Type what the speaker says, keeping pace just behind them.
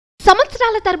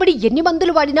సంవత్సరాల తరబడి ఎన్ని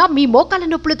మందులు వాడినా మీ మోకాల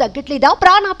నొప్పులు తగ్గట్లేదా?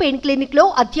 ప్రాణ పెయిన్ క్లినిక్ లో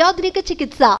అత్యాధునిక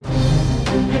చికిత్స.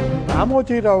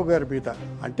 రామోజీరావు గారి మీద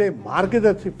అంటే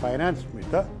మార్గదర్శి ఫైనాన్స్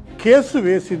మీద కేసు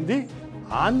వేసింది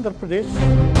ఆంధ్రప్రదేశ్.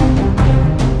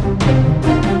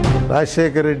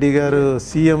 రాజశేఖర రెడ్డి గారు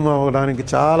సీఎం అవ్వడానికి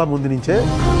చాలా ముందు నుంచే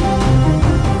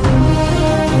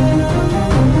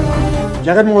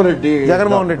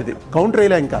జగన్మోహన్ రెడ్డిది కౌంటర్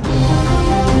వేయలే. ఇంకా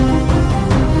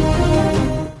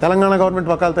తెలంగాణ గవర్నమెంట్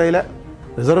వకాలత వేయలే,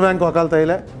 రిజర్వ్ బ్యాంక్ వకాలత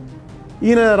వేయలే.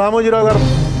 ఈయన రామోజీరావు గారు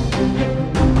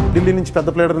ఢిల్లీ నుంచి పెద్ద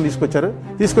ప్లేడర్ని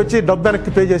తీసుకొచ్చి డబ్బు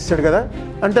వెనక్కి పే చేసాడు కదా.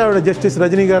 అంటే ఆవిడ జస్టిస్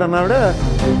రజనీ గారు అన్నావిడ,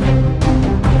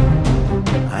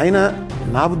 ఆయన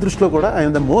నా దృష్టిలో కూడా ఆయన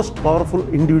the most powerful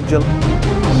individual.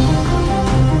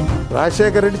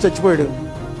 Rajasekhara Reddy చచ్చిపోయాడు,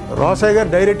 రోసయ్య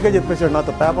గారు డైరెక్ట్గా చెప్పేశాడు,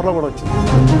 నాతో పేపర్లో కూడా వచ్చింది.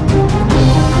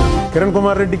 కిరణ్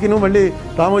కుమార్ రెడ్డికి మళ్ళీ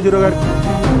రామోజీరావు గారికి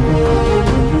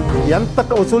ఎంత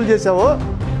వసూలు చేసావో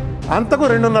అంతకు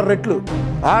 2.5 రెట్లు,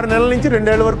 6 నెలల నుంచి 2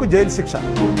 ఏళ్ల వరకు జైలు శిక్ష.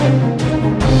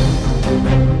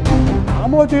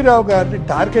 రామోజీరావు గారిని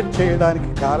టార్గెట్ చేయడానికి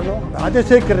కారణం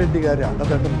రాజశేఖర రెడ్డి గారి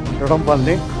అండదండలు ఉండడం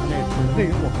వల్లే అనేటువంటి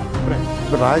ఒక అభిప్రాయం.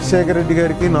 రాజశేఖర రెడ్డి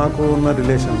గారికి నాకు ఉన్న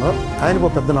రిలేషన్లో ఆయనకు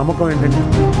ఒక పెద్ద నమ్మకం ఏంటంటే,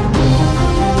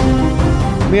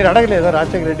 మీరు అడగలేదా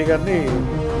రాజశేఖర రెడ్డి గారిని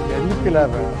ఎందుకు ఇలా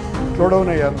స్లో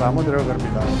డౌన్ అయ్యారు రామోజీరావు గారి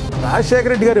మీద? రాజశేఖర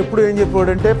రెడ్డి గారు ఎప్పుడు ఏం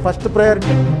చెప్పాడంటే, ఫస్ట్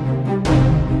ప్రయారిటీ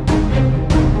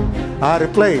ఆ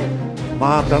రిప్లై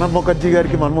మా ప్రణబ్ ముఖర్జీ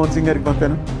గారికి, మన్మోహన్ సింగ్ గారికి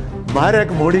పంపాను,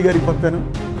 మారాక మోడీ గారికి పంపాను,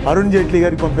 అరుణ్ జైట్లీ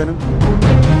గారికి పంపాను.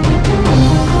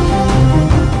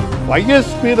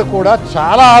 వైఎస్ మీద కూడా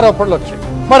చాలా ఆరోపణలు వచ్చాయి.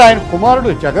 మరి ఆయన కుమారుడు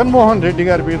జగన్మోహన్ రెడ్డి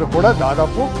గారి మీద కూడా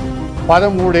దాదాపు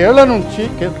 13 ఏళ్ల నుంచి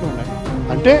కేసులు ఉన్నాయి.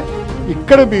 అంటే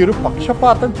ఇక్కడ మీరు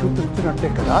పక్షపాతం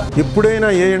చూపిస్తున్నట్టే కదా.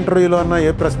 ఎప్పుడైనా ఏ ఇంటర్వ్యూలో అన్నా,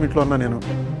 ఏ ప్రెస్ మీట్లో అన్నా నేను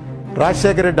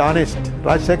రాజశేఖర రెడ్డి ఆనెస్ట్,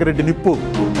 రాజశేఖర రెడ్డి నిప్పు,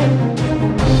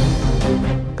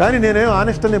 కానీ నేనేం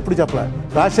ఆనెస్ట్ అని ఎప్పుడు చెప్పలే.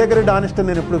 రాజశేఖర రెడ్డి ఆనెస్ట్ అని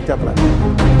నేను ఎప్పుడు చెప్పలే.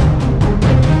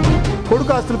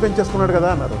 కొడుకు ఆస్తులు పెంచేసుకున్నాడు కదా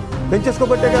అన్నారు,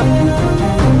 పెంచేసుకోబట్టేగా.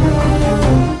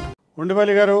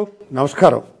 ఉండవల్లి గారు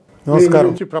నమస్కారం.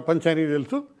 నమస్కారం. ప్రపంచానికి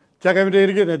తెలుసు,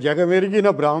 జగమెరిగిన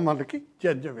బ్రాహ్మణులకి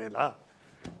జంజమేళ.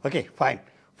 Okay fine.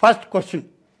 ఫస్ట్ క్వశ్చన్,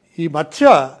 ఈ మధ్య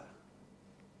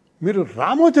మీరు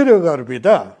రామోజీరావు గారి మీద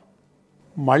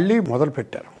మళ్ళీ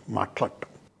మొదలుపెట్టారు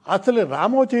మాట్లాడటం. అసలు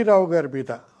రామోజీరావు గారి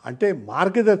మీద అంటే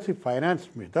మార్గదర్శి ఫైనాన్స్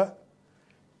మీద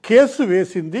కేసు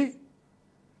వేసింది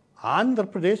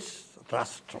ఆంధ్రప్రదేశ్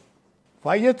రాష్ట్రం.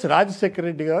 వైఎస్ రాజశేఖర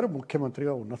రెడ్డి గారు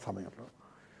ముఖ్యమంత్రిగా ఉన్న సమయంలో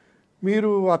మీరు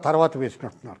ఆ తర్వాత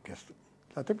వేసినట్టున్నారు కేసు,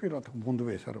 లేకపోతే మీరు అంతకు ముందు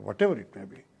వేశారు, what ever it may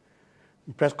be.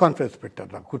 Press conference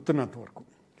పెట్టారు నాకు గుర్తున్నంత వరకు,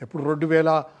 ఎప్పుడు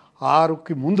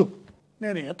 2006కి ముందు.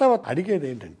 నేను అడిగేది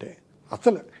ఏంటంటే,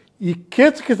 అసలు ఈ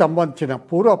కేసుకి సంబంధించిన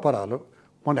పూర్వాపరాలు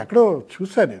మొన్న ఎక్కడో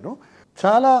చూసా నేను,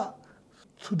 చాలా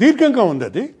సుదీర్ఘంగా ఉంది.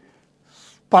 అది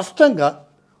స్పష్టంగా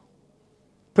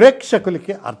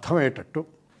ప్రేక్షకులకి అర్థమయ్యేటట్టు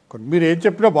మీరు ఏం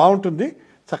చెప్పినా బాగుంటుంది,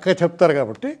 చక్కగా చెప్తారు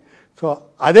కాబట్టి. సో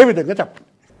అదేవిధంగా చెప్పండి.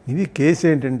 ఇది కేసు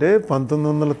ఏంటంటే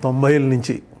 1990ల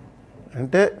నుంచి,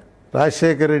 అంటే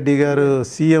రాజశేఖర రెడ్డి గారు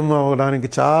సీఎం అవ్వడానికి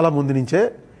చాలా ముందు నుంచే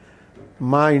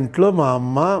మా ఇంట్లో మా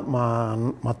అమ్మ,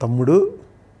 మా తమ్ముడు,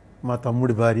 మా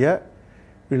తమ్ముడి భార్య,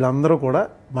 వీళ్ళందరూ కూడా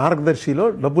మార్గదర్శిలో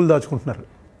డబ్బులు దాచుకుంటున్నారు.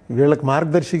 వీళ్ళకి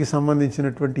మార్గదర్శికి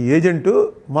సంబంధించినటువంటి ఏజెంటు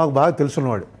మాకు బాగా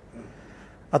తెలుసున్నవాడు.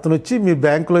 అతను వచ్చి, మీ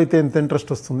బ్యాంకులో అయితే ఎంత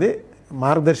ఇంట్రెస్ట్ వస్తుంది,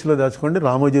 మార్గదర్శిలో దాచుకోండి,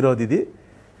 రామోజీరావుది ఇది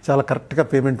చాలా కరెక్ట్గా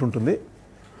పేమెంట్ ఉంటుంది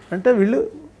అంటే వీళ్ళు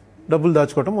డబ్బులు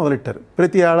దాచుకోవటం మొదలెట్టారు.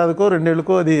 ప్రతి ఏడాదికో 2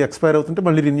 ఏళ్ళకో అది ఎక్స్పైర్ అవుతుంటే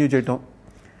మళ్ళీ రెన్యూ చేయటం,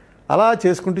 అలా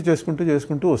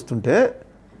చేసుకుంటూ వస్తుంటే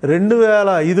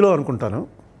 2005లో అనుకుంటాను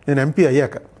నేను ఎంపీ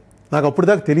అయ్యాక, నాకు అప్పుడు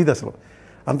దాకా తెలియదు అసలు.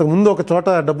 అంతకుముందు ఒక చోట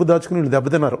డబ్బు దాచుకుని వీళ్ళు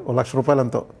దెబ్బతిన్నారు 1 లక్ష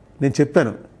రూపాయలంతో. నేను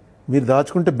చెప్పాను, మీరు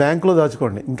దాచుకుంటే బ్యాంకులో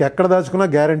దాచుకోండి, ఇంకెక్కడ దాచుకున్నా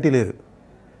గ్యారంటీ లేదు,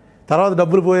 తర్వాత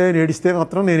డబ్బులు పోయాయని ఏడిస్తే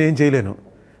మాత్రం నేనేం చేయలేను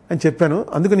అని చెప్పాను.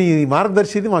 అందుకని ఈ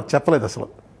మార్గదర్శిది మాకు చెప్పలేదు అసలు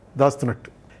దాస్తున్నట్టు.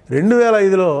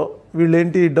 2005లో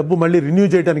వీళ్ళేంటి డబ్బు మళ్ళీ రెన్యూ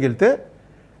చేయడానికి వెళ్తే,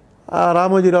 ఆ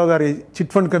రామోజీరావు గారి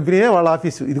చిట్ ఫండ్ కంపెనీయే వాళ్ళ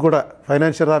ఆఫీసు, ఇది కూడా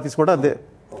ఫైనాన్షియల్ ఆఫీస్ కూడా అదే.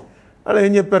 వాళ్ళు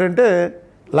ఏం చెప్పారంటే,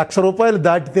 1 లక్ష రూపాయలు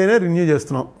దాటితేనే రెన్యూ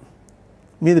చేస్తున్నాం,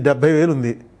 మీది 70,000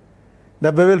 ఉంది,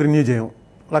 70,000 రెన్యూ చేయం,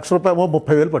 1 లక్ష రూపాయలు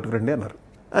 30,000 పట్టుకురండి అన్నారు.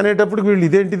 అనేటప్పుడు వీళ్ళు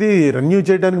ఇదేంటిది, రెన్యూ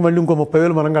చేయడానికి మళ్ళీ ఇంకో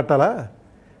 30,000 మనం కట్టాలా,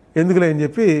 ఎందుకులే అని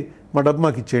చెప్పి మా డబ్బు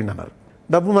మాకు ఇచ్చేయండి అన్నారు.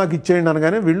 డబ్బు మాకు ఇచ్చేయండి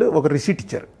అనగానే వీళ్ళు ఒక రిసీట్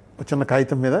ఇచ్చారు, ఒక చిన్న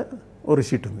కాగితం మీద ఓ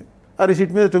రిసీట్ ఉంది. ఆ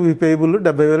రిసీట్ మీద పేయబుల్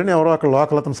 70,000 ఎవరో అక్కడ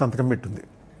లోకల్ అతను సంతకం పెట్టింది.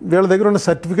 వీళ్ళ దగ్గర ఉన్న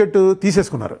సర్టిఫికెట్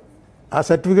తీసేసుకున్నారు. ఆ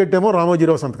సర్టిఫికెట్ ఏమో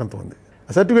రామోజీరావు సంతకంతో ఉంది.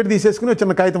 ఆ సర్టిఫికెట్ తీసేసుకుని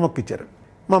చిన్న కాగితం మొక్క ఇచ్చారు.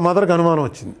 మా మదర్కి అనుమానం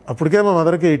వచ్చింది. అప్పటికే మా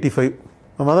మదర్కి 85.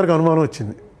 మా మదర్కి అనుమానం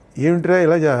వచ్చింది, ఏమిట్రా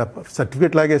ఇలా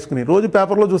సర్టిఫికేట్ లాగేసుకుని రోజు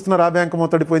పేపర్లో చూస్తున్నారు, ఆ బ్యాంకు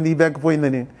మొత్తడిపోయింది, ఈ బ్యాంకు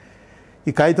పోయిందని.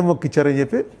 ఈ కాగితం మొక్క ఇచ్చారని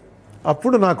చెప్పి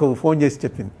అప్పుడు నాకు ఫోన్ చేసి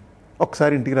చెప్పింది,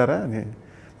 ఒకసారి ఇంటికి రారా అని.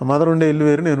 మా మదర్ ఉండే ఇల్లు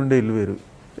వేరు, నేనుండే ఇల్లు వేరు.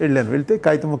 వెళ్ళాను. వెళ్తే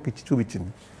కాగితం మొక్క ఇచ్చి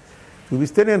చూపించింది.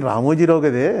 చూపిస్తే నేను రామోజీరావు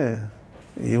కదే,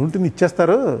 ఏముంటుంది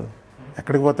ఇచ్చేస్తారు,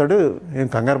 ఎక్కడికి పోతాడు, ఏం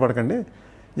కంగారు పడకండి,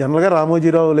 జనరల్గా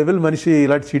రామోజీరావు లెవెల్ మనిషి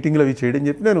ఇలాంటి చీటింగ్లు అవి చేయడని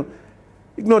చెప్పి నేను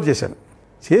ఇగ్నోర్ చేశాను.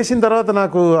 చేసిన తర్వాత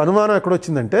నాకు అనుమానం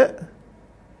ఎక్కడొచ్చిందంటే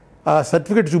ఆ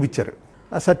సర్టిఫికెట్ చూపించారు.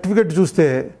 ఆ సర్టిఫికెట్ చూస్తే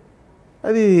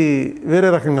అది వేరే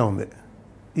రకంగా ఉంది,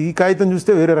 ఈ కాగితం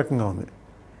చూస్తే వేరే రకంగా ఉంది.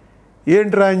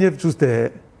 ఏంట్రా అని చెప్పి చూస్తే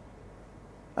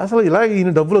అసలు ఇలా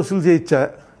ఈయన డబ్బులు వసూలు చేయొచ్చా,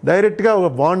 డైరెక్ట్గా ఒక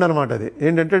బాండ్ అనమాట. అది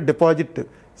ఏంటంటే డిపాజిట్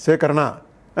సేకరణ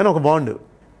అని ఒక బాండ్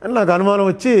అని నాకు అనుమానం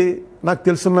వచ్చి, నాకు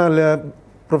తెలుసున్న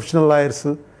ప్రొఫెషనల్ లాయర్స్,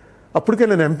 అప్పటికే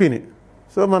నేను ఎంపీని,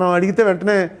 సో మనం అడిగితే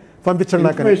వెంటనే పంపించండి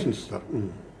నాకు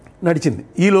నడిచింది.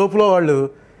 ఈ లోపల వాళ్ళు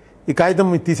ఈ కాగితం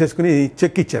తీసేసుకుని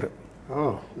చెక్ ఇచ్చారు.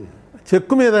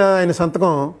 చెక్కు మీద ఆయన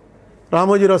సంతకం,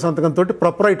 రామోజీరావు సంతకంతో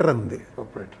ప్రొపరైటర్ అని ఉంది.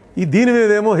 ఈ దీని మీద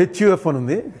ఏమో హెచ్యుఎఫ్ అని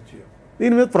ఉంది,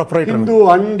 దీని మీద ప్రొపరైటర్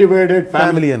అన్డివైడెడ్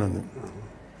ఫ్యామిలీ అని ఉంది.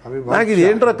 నాకు ఇది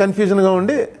ఏంటో కన్ఫ్యూజన్గా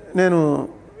ఉండి నేను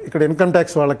ఇక్కడ ఇన్కమ్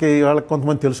ట్యాక్స్ వాళ్ళకి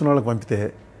కొంతమంది తెలిసిన వాళ్ళకి పంపితే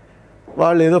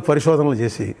వాళ్ళు ఏదో పరిశోధనలు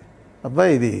చేసి,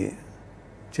 అబ్బాయి ఇది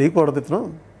చేయకూడదు, ఇతను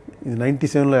ఇది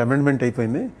 97లో అమెండ్మెంట్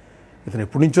అయిపోయింది, ఇతను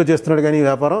ఎప్పటి నుంచో చేస్తున్నాడు కానీ ఈ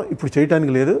వ్యాపారం ఇప్పుడు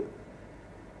చేయటానికి లేదు,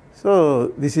 so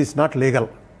this is not legal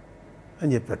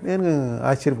అని చెప్పారు. నేను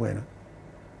ఆశ్చర్యపోయాను.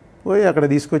 పోయి అక్కడ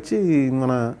తీసుకొచ్చి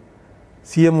మన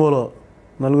సీఎంఓలో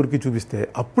నలుగురికి చూపిస్తే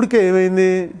అప్పటికే ఏమైంది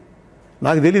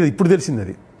నాకు తెలియదు, ఇప్పుడు తెలిసింది.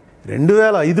 అది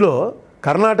 2005లో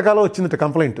కర్ణాటకలో వచ్చిందట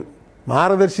కంప్లైంట్,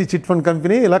 మార్గదర్శి చిట్ ఫండ్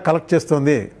కంపెనీ ఇలా కలెక్ట్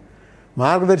చేస్తోంది,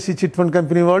 మార్గదర్శి చిట్ ఫండ్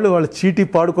కంపెనీ వాళ్ళ చీటీ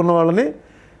పాడుకున్న వాళ్ళని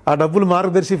ఆ డబ్బులు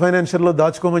మార్గదర్శి ఫైనాన్షియల్లో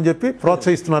దాచుకోమని చెప్పి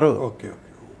ప్రోత్సహిస్తున్నారు,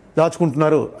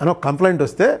 దాచుకుంటున్నారు అని ఒక కంప్లైంట్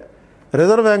వస్తే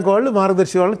రిజర్వ్ బ్యాంక్ వాళ్ళు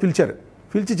మార్గదర్శి వాళ్ళని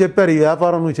పిలిచి చెప్పారు, ఈ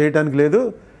వ్యాపారం నువ్వు చేయడానికి లేదు,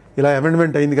 ఇలా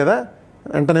అమెండ్మెంట్ అయింది కదా,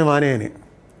 వెంటనే మానేయని.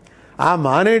 ఆ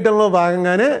మానేయటంలో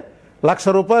భాగంగానే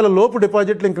 ₹1,00,000 లోపు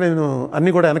డిపాజిట్లు ఇంక నేను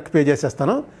అన్నీ కూడా వెనక్కి పే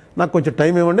చేసేస్తాను, నాకు కొంచెం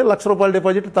టైం ఇవ్వండి, ₹1,00,000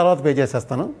 డిపాజిట్లు తర్వాత పే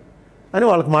చేసేస్తాను అని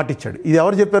వాళ్ళకి మాట ఇచ్చాడు. ఇది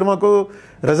ఎవరు చెప్పారు మాకు?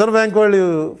 రిజర్వ్ బ్యాంక్ వాళ్ళు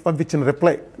పంపించిన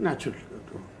రిప్లై.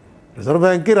 రిజర్వ్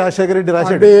బ్యాంక్కి రాజశేఖర రెడ్డి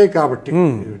రాశాడు కాబట్టి.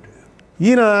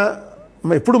 ఈయన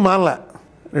ఎప్పుడు మానలా,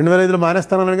 2005లో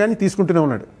మానేస్తానని కానీ తీసుకుంటూనే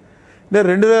ఉన్నాడు. నేను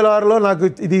 2006లో నాకు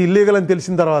ఇది ఇల్లీగల్ అని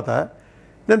తెలిసిన తర్వాత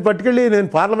నేను పట్టుకెళ్ళి నేను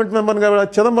పార్లమెంట్ మెంబర్గా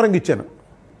చిదంబరంకి ఇచ్చాను,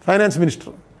 ఫైనాన్స్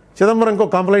మినిస్టర్ చిదంబరంకి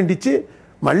ఒక కంప్లైంట్ ఇచ్చి,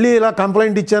 మళ్ళీ ఇలా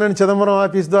కంప్లైంట్ ఇచ్చానని చిదంబరం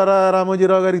ఆఫీస్ ద్వారా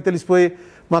రామోజీరావు గారికి తెలిసిపోయి,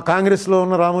 మా కాంగ్రెస్లో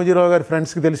ఉన్న రామోజీరావు గారి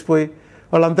ఫ్రెండ్స్కి తెలిసిపోయి,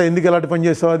 వాళ్ళంతా ఎందుకు ఎలాంటి పని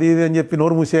చేసావు అది ఇది అని చెప్పి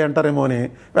నోరు మూసే అంటారేమో అని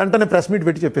వెంటనే ప్రెస్ మీట్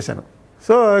పెట్టి చెప్పేశాను.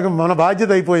 సో మన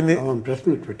బాధ్యత అయిపోయింది,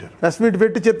 ప్రెస్ మీట్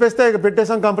పెట్టి చెప్పేస్తే ఇక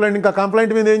పెట్టేశాం కంప్లైంట్, ఇంకా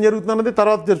కంప్లైంట్ మీద ఏం జరుగుతుందన్నది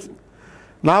తర్వాత తెలుసు.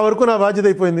 నా వరకు నా బాధ్యత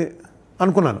అయిపోయింది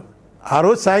అనుకున్నాను. ఆ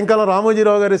రోజు సాయంకాలం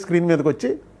రామోజీరావు గారి స్క్రీన్ మీదకి వచ్చి,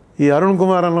 ఈ అరుణ్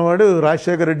కుమార్ అన్నవాడు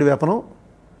రాజశేఖర రెడ్డి వెపనం,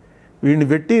 వీడిని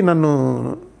పెట్టి నన్ను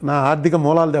నా ఆర్థిక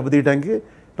మూలాలు దెబ్బతీయడానికి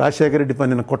రాజశేఖర రెడ్డి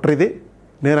పన్నిన కుట్రది,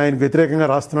 నేను ఆయనకు వ్యతిరేకంగా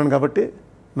రాస్తున్నాను కాబట్టి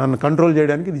నన్ను కంట్రోల్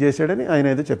చేయడానికి ఇది చేశాడని ఆయన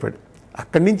ఏదో చెప్పాడు.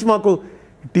 అక్కడి నుంచి మాకు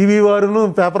టీవీ వారును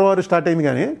పేపర్ వారు స్టార్ట్ అయింది,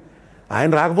 కానీ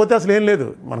ఆయన రాకపోతే అసలు ఏం లేదు.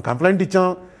 మనం కంప్లైంట్ ఇచ్చాం,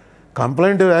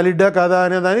 కంప్లైంట్ వ్యాలిడ్డా కాదా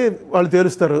అనేదాన్ని వాళ్ళు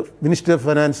తేలుస్తారు, ministry of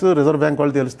finance, reserve bank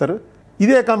వాళ్ళు తేలుస్తారు.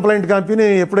 ఇదే కంప్లైంట్ కంపెనీ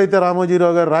ఎప్పుడైతే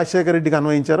రామోజీరావు గారు రాజశేఖర రెడ్డికి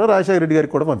అన్వయించారో రాజశేఖర రెడ్డి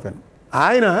గారికి కూడా పంపాను.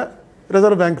 ఆయన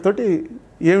రిజర్వ్ బ్యాంక్ తోటి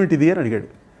ఏమిటిది అని అడిగాడు.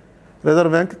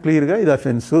 రిజర్వ్ బ్యాంక్ క్లియర్గా ఇది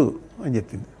అఫెన్సు అని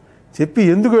చెప్పింది. చెప్పి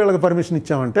ఎందుకు వీళ్ళకి పర్మిషన్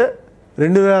ఇచ్చామంటే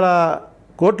 2000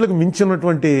 కోట్లకు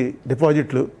మించినటువంటి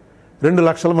డిపాజిట్లు, 2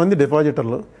 లక్షల మంది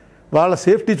డిపాజిటర్లు, వాళ్ళ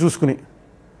సేఫ్టీ చూసుకుని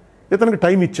ఇతనికి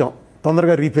టైం ఇచ్చాం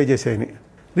తొందరగా రీపే చేసేయని.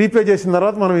 రీపే చేసిన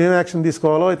తర్వాత మనం ఏం యాక్షన్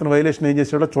తీసుకోవాలో, ఇతను వైలేషన్ ఏం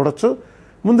చేసాడో చూడొచ్చు,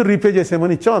 ముందు రీపే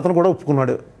చేసేయమని ఇచ్చాం. అతను కూడా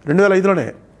ఒప్పుకున్నాడు 2005లోనే.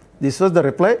 This was the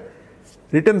reply,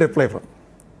 return reply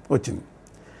వచ్చింది.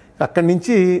 అక్కడి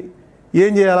నుంచి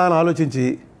ఏం చేయాలా అని ఆలోచించి,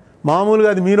 మామూలుగా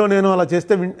అది మీలో నేను అలా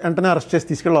చేస్తే వెంటనే అరెస్ట్ చేసి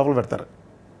తీసుకెళ్ళి లోపల పెడతారు,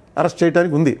 అరెస్ట్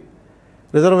చేయడానికి ఉంది,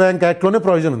 రిజర్వ్ బ్యాంక్ యాక్ట్లోనే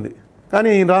ప్రొవిజన్ ఉంది. కానీ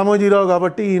ఈయన రామోజీరావు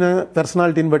కాబట్టి ఈయన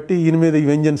పర్సనాలిటీని బట్టి ఈయన మీద ఈ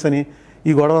వెంజన్స్ అని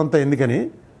ఈ గొడవ అంతా ఎందుకని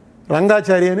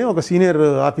రంగాచారి అని ఒక senior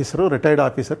officer, retired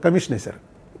officer commission వేశారు.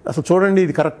 అసలు చూడండి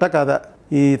ఇది కరెక్టా కాదా,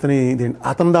 ఇతని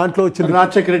అతని దాంట్లో వచ్చింది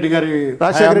రాజశేఖర రెడ్డి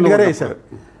గారే వేశారు.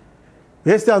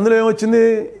 వేస్తే అందులో ఏమొచ్చింది,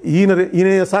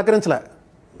 ఈయన సహకరించలే,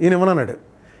 ఈయన ఇవ్వనన్నాడు.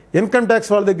 ఇన్కమ్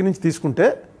ట్యాక్స్ వాళ్ళ దగ్గర నుంచి తీసుకుంటే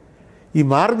ఈ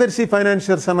మార్గదర్శి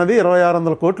ఫైనాన్షియర్స్ అన్నది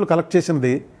 2600 కోట్లు కలెక్ట్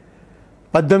చేసినది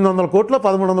 1800 కోట్లు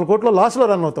 1300 కోట్లు లాస్లో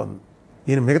రన్ అవుతుంది.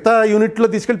 ఈయన మిగతా యూనిట్లో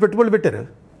తీసుకెళ్ళి పెట్టుబడులు పెట్టారు.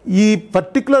 ఈ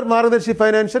particular Margadarsi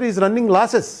financier is running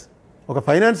losses. ఒక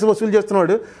ఫైనాన్స్ వసూలు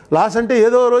చేస్తున్నాడు, లాస్ అంటే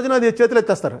ఏదో రోజున అది చేతులు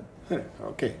ఎత్తేస్తారు.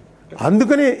 ఓకే,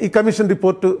 అందుకని ఈ కమిషన్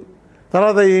రిపోర్టు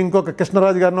తర్వాత ఇంకొక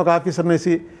కృష్ణరాజు గారిని ఒక ఆఫీసర్ని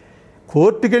వేసి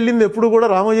కోర్టుకు వెళ్ళింది ఎప్పుడు కూడా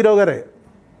రామోజీరావు గారే.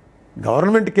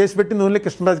 గవర్నమెంట్ కేసు పెట్టింది ఓన్లీ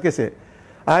కృష్ణరాజు కేసే.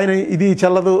 ఆయన ఇది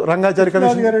చెల్లదు రంగాచారి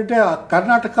కమిషన్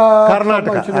కర్ణాటక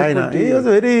ఆయన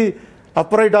వెరీ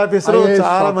అప్రైట్ ఆఫీసర్,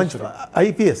 చాలా మంచి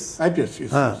ఐపీఎస్.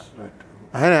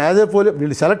 ఆయన యాజ్ ఏ పోలీస్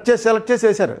వీళ్ళు సెలెక్ట్ చేసి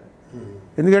వేశారు.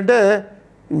 ఎందుకంటే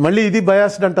మళ్ళీ ఇది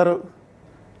బయాస్డ్ అంటారు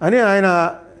అని. ఆయన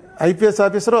ఐపీఎస్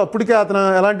ఆఫీసరు. అప్పటికే అతను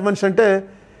ఎలాంటి మనిషి అంటే,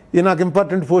 ఈ నాకు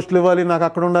ఇంపార్టెంట్ పోస్టులు ఇవ్వాలి, నాకు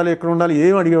అక్కడ ఉండాలి ఇక్కడ ఉండాలి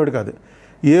ఏం అడిగేవాడు కాదు.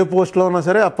 ఏ పోస్ట్లో ఉన్నా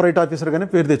సరే అప్రైట్ ఆఫీసర్ కానీ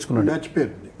పేరు తెచ్చుకున్నాడు.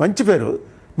 మంచి పేరు,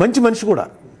 మంచి మనిషి కూడా.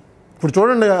 ఇప్పుడు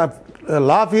చూడండి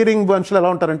లా ఫీరింగ్ మనుషులు ఎలా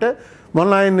ఉంటారంటే,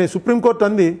 మొన్న ఆయన్ని సుప్రీంకోర్టు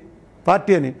అంది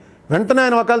పార్టీ అని, వెంటనే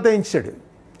ఆయన వకాల్తా వేయించాడు.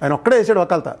 ఆయన ఒక్కడే వేసాడు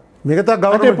వకాల్తా. మిగతా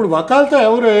గవర్నమెంట్ ఇప్పుడు వకాల్తా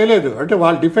ఎవరు వేయలేదు అంటే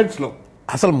వాళ్ళ డిఫెన్స్లో.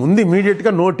 అసలు ముందు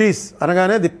ఇమీడియట్గా నోటీస్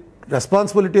అనగానే the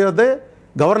responsibility of the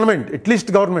government,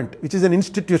 at least government which is an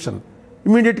institution,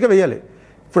 ఇమీడియట్గా వేయాలి.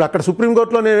 ఇప్పుడు అక్కడ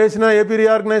సుప్రీంకోర్టులో నేను వేసిన ఏపీ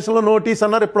రీఆర్గనైజేషన్లో నోటీస్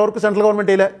అన్నారు. ఇప్పటివరకు సెంట్రల్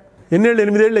గవర్నమెంట్ వేయలే. ఎన్నేళ్ళు?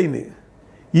 8 ఏళ్ళు అయింది.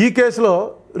 ఈ కేసులో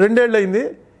 2 ఏళ్ళు అయింది,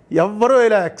 ఎవ్వరూ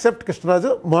వేయలే ఎక్సెప్ట్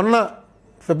కృష్ణరాజు. మొన్న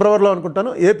ఫిబ్రవరిలో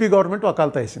అనుకుంటాను ఏపీ గవర్నమెంట్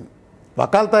వకాల్తా వేసింది.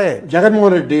 వకాల్తాయే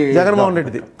జగన్మోహన్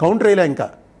రెడ్డిది. కౌంటర్ వేయలే, ఇంకా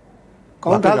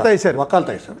వకాల్తా వేశారు.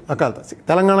 వకాల్తా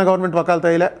తెలంగాణ గవర్నమెంట్ వకాల్తా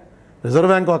వేయలే, రిజర్వ్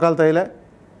బ్యాంక్ వకాల్తా వేయలే,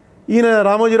 ఈయన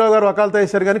రామోజీరావు గారు వకాల్తా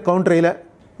వేశారు కానీ కౌంటర్ వేయలే.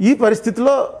 ఈ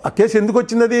పరిస్థితిలో ఆ కేసు ఎందుకు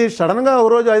వచ్చింది? అది సడన్గా ఓ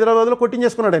రోజు హైదరాబాద్లో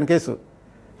కొట్టించేసుకున్నాడు ఆయన కేసు.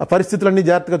 ఆ పరిస్థితులన్నీ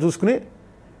జాగ్రత్తగా చూసుకుని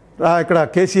ఇక్కడ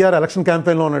కేసీఆర్ ఎలక్షన్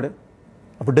క్యాంపెయిన్లో ఉన్నాడు.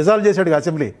 అప్పుడు డిజాల్వ్ చేశాడు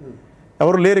అసెంబ్లీ.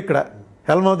 ఎవరు లేరు ఇక్కడ,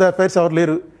 హెల్మ్ ఆఫ్ ద అఫైర్స్ ఎవరు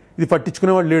లేరు, ఇది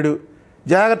పట్టించుకునేవాడు లేడు.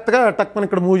 జాగ్రత్తగా టక్మని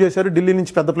ఇక్కడ మూవ్ చేశారు. ఢిల్లీ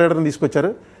నుంచి పెద్ద ప్లేడర్ని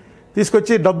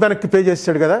తీసుకొచ్చి డబ్బు వెనక్కి పే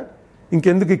చేసాడు కదా,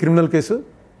 ఇంకెందుకు ఈ క్రిమినల్ కేసు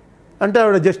అంటే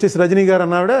ఆవిడ జస్టిస్ రజనీ గారు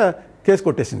అన్నావిడ కేసు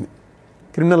కొట్టేసింది.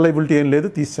 క్రిమినల్ లైబిలిటీ ఏం లేదు,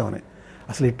 తీసామని.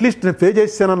 అసలు అట్లీస్ట్ నేను పే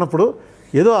చేసాను అన్నప్పుడు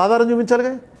ఏదో ఆధారం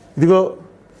చూపించాలిగా. ఇదిగో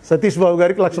సతీష్ బాబు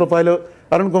గారికి ₹1,00,000,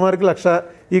 అరుణ్ కుమార్కి 1,00,000,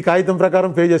 ఈ కాగితం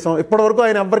ప్రకారం పే చేసాం. ఇప్పటివరకు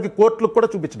ఆయన ఎవ్వరికి కోర్టులకు కూడా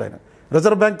చూపించడు, ఆయన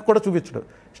రిజర్వ్ బ్యాంక్ కూడా చూపించడు,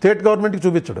 స్టేట్ గవర్నమెంట్కి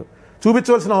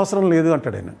చూపించవలసిన అవసరం లేదు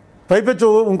అంటాడు ఆయన. పైపెచ్చు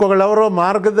ఇంకొకళ్ళు ఎవరో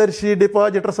మార్గదర్శి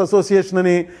డిపాజిటర్స్ అసోసియేషన్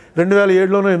అని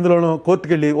 2007లోనో 8లోనో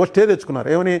కోర్టుకు వెళ్ళి ఓ స్టే తెచ్చుకున్నారు.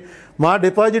 ఏమని? మా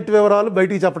డిపాజిట్ వివరాలు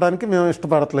బయటికి చెప్పడానికి మేము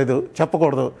ఇష్టపడట్లేదు,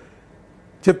 చెప్పకూడదు,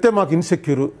 చెప్తే మాకు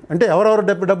ఇన్సెక్యూరు అంటే ఎవరెవరు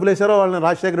డబ్బులు వేసారో వాళ్ళని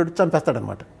రాజశేఖర రెడ్డి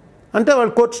చంపేస్తాడనమాట. అంటే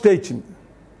వాళ్ళు కోర్టు స్టే ఇచ్చింది,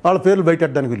 వాళ్ళ పేర్లు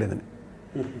బయటెట్టడానికి వెళ్ళేదని.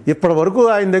 ఇప్పటి వరకు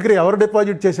ఆయన దగ్గర ఎవరు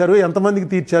డిపాజిట్ చేశారు, ఎంతమందికి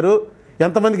తీర్చారు,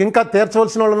 ఎంతమందికి ఇంకా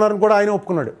తీర్చవలసిన వాళ్ళు ఉన్నారని కూడా ఆయన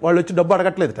ఒప్పుకున్నాడు. వాళ్ళు వచ్చి డబ్బు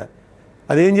అడగట్లేదుట.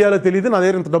 అదేం చేయాలో తెలియదు, నా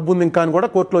దగ్గర ఇంత డబ్బు ఉంది ఇంకా అని కూడా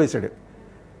కోర్టులో వేసాడు.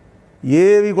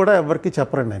 ఏవి కూడా ఎవరికి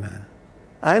చెప్పరండి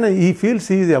ఆయన ఈ feels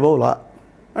is above law.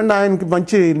 And ఆయనకి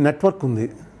మంచి నెట్వర్క్ ఉంది.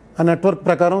 ఆ నెట్వర్క్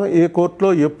ప్రకారం ఏ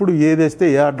కోర్టులో ఎప్పుడు ఏదేస్తే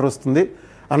ఏ ఆర్డర్ వస్తుంది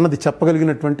అన్నది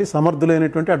చెప్పగలిగినటువంటి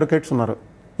సమర్థులైనటువంటి అడ్వకేట్స్ ఉన్నారు.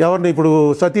 ఎవరిని ఇప్పుడు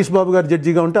సతీష్ బాబు గారు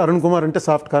జడ్జిగా ఉంటే అరుణ్ కుమార్ అంటే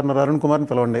సాఫ్ట్ కార్నర్, అరుణ్ కుమార్ని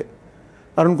పిలవండి,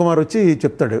 అరుణ్ కుమార్ వచ్చి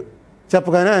చెప్తాడు.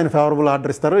 చెప్పగానే ఆయన ఫేవరబుల్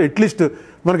ఆర్డర్ ఇస్తారు, అట్లీస్ట్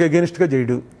మనకి అగెనిస్ట్గా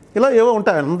చేయడు. ఇలా ఏవో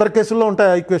ఉంటాయి, అందరి కేసుల్లో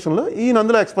ఉంటాయి ఈక్వేషన్లు. ఈయన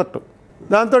అందులో ఎక్స్పర్ట్.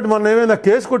 దాంతో మొన్న ఏమైనా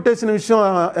కేసు కొట్టేసిన విషయం,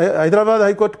 హైదరాబాద్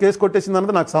హైకోర్టు కేసు కొట్టేసింది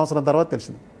అన్నది నాకు సంవత్సరం తర్వాత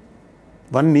తెలిసింది.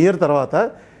 1 year తర్వాత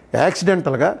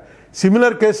యాక్సిడెంటల్గా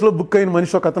సిమిలర్ కేసులో బుక్ అయిన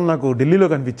మనిషి ఒక అతను నాకు ఢిల్లీలో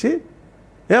కనిపించి,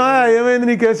 ఏమైంది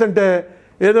నీ కేసు అంటే,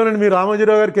 ఏదోనండి మీరు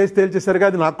రామోజీరావు గారు కేసు తేల్చేసరిగా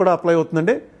అది నాకు కూడా అప్లై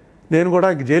అవుతుందండి, నేను కూడా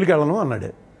జైలుకి వెళ్ళను అన్నాడు.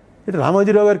 ఇటు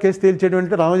రామోజీరావు గారు కేసు తేల్చేయడం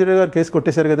అంటే, రామోజీరావు గారు కేసు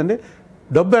కొట్టేశారు కదండి,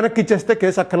 డబ్బు వెనక్కి ఇచ్చేస్తే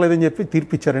కేసు అక్కర్లేదని చెప్పి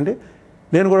తీర్పు ఇచ్చారండి,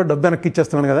 నేను కూడా డబ్బు వెనక్కి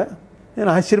ఇచ్చేస్తున్నాను కదా. నేను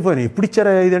ఆశ్చర్యపోయాను, ఎప్పుడు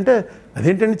ఇచ్చారా ఇదంటే,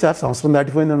 అదేంటండి చాలా సంవత్సరం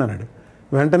దాటిపోయిందని అన్నాడు.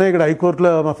 వెంటనే ఇక్కడ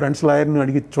హైకోర్టులో మా ఫ్రెండ్స్ లాయర్ని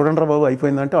అడిగి, చూడండి రా బాబు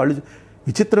అయిపోయిందంటే, వాళ్ళు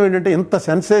విచిత్రం ఏంటంటే ఇంత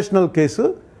సెన్సేషనల్ కేసు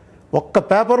ఒక్క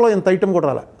పేపర్లో ఇంత ఐటమ్ కూడా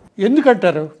రాలా.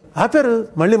 ఎందుకంటారు? ఆపారు.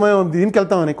 మళ్ళీ మేము దీనికి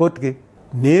వెళ్తామని కోర్టుకి.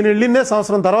 నేను వెళ్ళిందే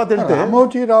సంవత్సరం తర్వాత వెళ్తే,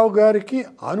 రామోజీరావు గారికి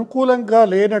అనుకూలంగా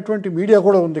లేనటువంటి మీడియా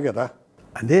కూడా ఉంది కదా.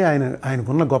 అదే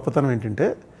ఆయనకున్న గొప్పతనం ఏంటంటే,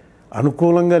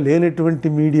 అనుకూలంగా లేనటువంటి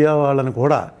మీడియా వాళ్ళని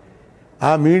కూడా,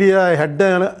 ఆ మీడియా హెడ్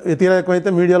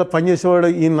వ్యతిరేకమైతే మీడియాలో పనిచేసేవాడు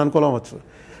ఈయన అనుకూలం అవ్వచ్చు.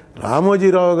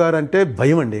 రామోజీరావు గారు అంటే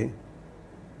భయం అండి.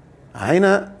 ఆయన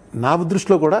నా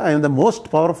దృష్టిలో కూడా ఆయన the most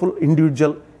powerful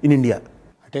individual in India.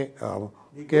 అంటే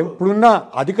ఇప్పుడున్న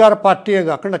అధికార పార్టీ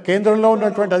కాకుండా కేంద్రంలో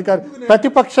ఉన్నటువంటి అధికార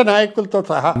ప్రతిపక్ష నాయకులతో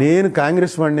సహా. నేను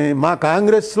కాంగ్రెస్ వాడిని, మా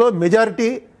కాంగ్రెస్లో మెజారిటీ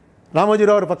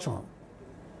రామోజీరావు పక్షం.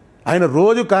 ఆయన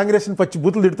రోజు కాంగ్రెస్ని పచ్చి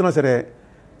బూతులు తిడుతున్నా సరే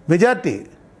మెజారిటీ,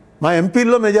 మా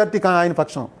ఎంపీల్లో మెజారిటీ ఆయన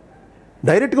పక్షం.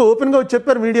 డైరెక్ట్గా ఓపెన్గా వచ్చి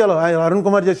చెప్పారు మీడియాలో, అరుణ్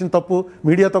కుమార్ చేసిన తప్పు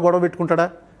మీడియాతో గొడవ పెట్టుకుంటాడా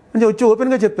అని వచ్చి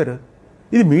ఓపెన్గా చెప్పారు.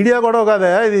 ఇది మీడియా గొడవ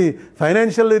కాదా, ఇది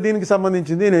ఫైనాన్షియల్ దీనికి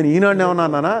సంబంధించింది. నేను ఈనాడు ఏమన్నా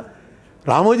అన్నానా?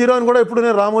 రామోజీరావుని కూడా ఎప్పుడు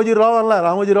నేను రామోజీరావు అలా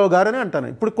రామోజీరావు గారనే అంటాను,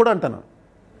 ఇప్పుడు కూడా అంటాను.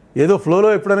 ఏదో ఫ్లోలో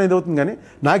ఎప్పుడైనా ఇది అవుతుంది, కానీ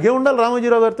నాకేం ఉండాలి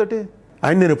రామోజీరావు గారితో?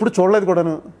 ఆయన నేను ఎప్పుడు చూడలేదు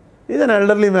కూడాను. ఇదేనా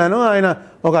ఎల్డర్లీ మ్యాను, ఆయన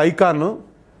ఒక ఐకాను.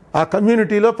 ఆ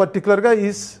కమ్యూనిటీలో పర్టికులర్గా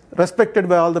is respected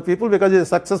by all the people because is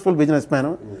successful business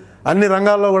man. అన్ని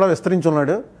రంగాల్లో కూడా విస్తరించి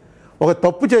ఉన్నాడు. ఒక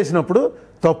తప్పు చేసినప్పుడు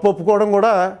తప్పు ఒప్పుకోవడం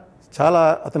కూడా చాలా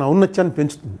అతని ఔన్నత్యాన్ని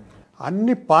పెంచుతుంది.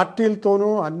 అన్ని పార్టీలతోనూ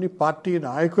అన్ని పార్టీ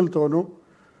నాయకులతోనూ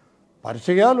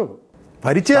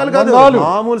పరిచయాలు కాదు,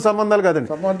 మామూలు సంబంధాలు కాదండి.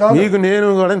 మీకు నేను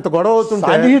కూడా ఇంత గొడవ అవుతుంటే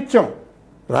సాన్నిహిత్యం.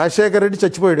 రాజశేఖర రెడ్డి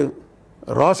చచ్చిపోయాడు,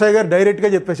 రోసయ్య గారు డైరెక్ట్గా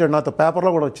చెప్పేశాడు, నాతో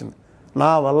పేపర్లో కూడా వచ్చింది, నా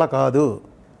వల్ల కాదు,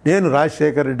 నేను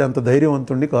రాజశేఖర రెడ్డి అంత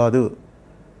ధైర్యవంతుణ్ణి కాదు,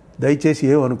 దయచేసి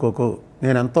ఏమనుకోకు,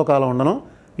 నేను ఎంతో కాలం ఉండను,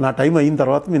 నా టైం అయిన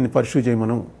తర్వాత నిన్ను పర్సూ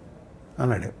చేయమను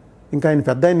అన్నాడు. ఇంకా ఆయన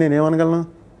పెద్ద ఆయన నేను ఏమనగలను,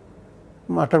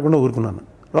 మాట్లాడకుండా ఊరుకున్నాను.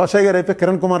 రోసయ్య గారు అయిపోయి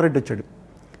కిరణ్ కుమార్ రెడ్డి వచ్చాడు.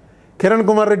 కిరణ్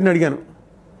కుమార్ రెడ్డిని అడిగాను,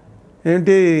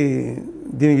 ఏంటి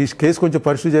దీనికి కేసు కొంచెం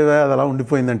పర్సూ చేయవా, అది అలా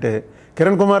ఉండిపోయిందంటే,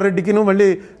 కిరణ్ కుమార్ రెడ్డికి మళ్ళీ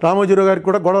రామోజీరావు గారికి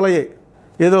కూడా గొడవలు అయ్యాయి.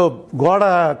 ఏదో గోడ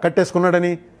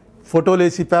కట్టేసుకున్నాడని ఫోటోలు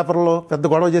వేసి పేపర్లో పెద్ద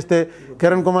గొడవ చేస్తే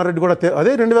కిరణ్ కుమార్ రెడ్డి కూడా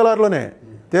అదే 2006లోనే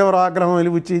తీవ్ర ఆగ్రహం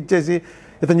వెలిబుచ్చి ఇచ్చేసి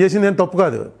ఇతను చేసింది ఏం తప్పు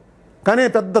కాదు, కానీ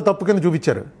పెద్ద తప్పు కింద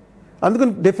చూపించారు.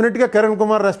 అందుకని డెఫినెట్గా కిరణ్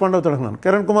కుమార్ రెస్పాండ్ అవుతాడు అన్నాను.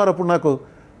 కిరణ్ కుమార్ అప్పుడు నాకు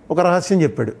ఒక రహస్యం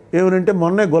చెప్పాడు. ఏమనంటే,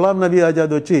 మొన్నే గులాం నబీ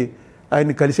ఆజాద్ వచ్చి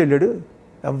ఆయన్ని కలిసి వెళ్ళాడు,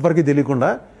 ఎవ్వరికీ తెలియకుండా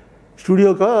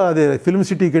స్టూడియోకి, అదే ఫిల్మ్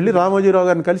సిటీకి వెళ్ళి రామోజీరావు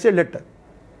గారిని కలిసి వెళ్ళట.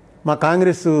 మా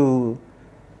Congress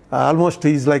almost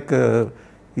is like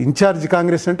incharge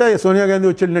Congress అంటే సోనియా గాంధీ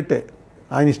వచ్చి వెళ్ళినట్టే,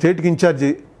 ఆయన స్టేట్కి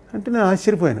ఇన్ఛార్జి అంటే నేను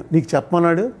ఆశ్చర్యపోయాను. నీకు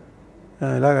చెప్పమన్నాడు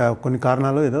ఇలాగ కొన్ని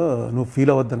కారణాలు ఏదో నువ్వు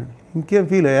ఫీల్ అవ్వద్దని. ఇంకేం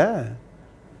ఫీల్ అయ్యా,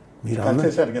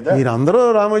 మీరందరూ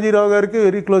రామోజీరావు గారికి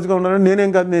వెరీ క్లోజ్గా ఉన్నారని.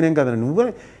 నేనేం కాదని నువ్వు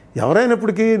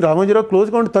ఎవరైనప్పటికీ రామోజీరావు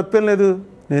క్లోజ్గా ఉంటే తప్పేం లేదు.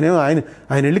 నేనేమో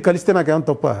ఆయన వెళ్ళి కలిస్తే నాకేమో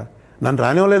తప్ప, నన్ను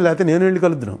రానివ్వలేదు, లేకపోతే నేను వెళ్ళి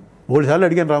కలుద్దాను. 3 సార్లు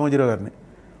అడిగాను రామోజీరావు గారిని,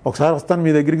 ఒకసారి వస్తాను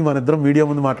మీ దగ్గరికి, మన ఇద్దరం మీడియా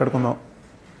ముందు మాట్లాడుకుందాం,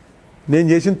 నేను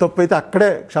చేసిన తప్పు అయితే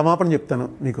అక్కడే క్షమాపణ చెప్తాను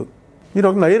మీకు, మీరు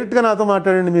ఒక డైరెక్ట్గా నాతో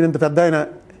మాట్లాడండి, మీరు ఇంత పెద్ద ఆయన,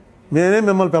 నేనే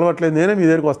మిమ్మల్ని పిలవట్లేదు, నేనే మీ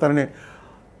దగ్గరికి వస్తానని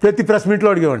ప్రతి ప్రెస్ మీట్లో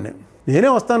అడిగేవాడిని. నేనే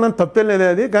వస్తానని తప్పేం లేదు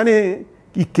అది, కానీ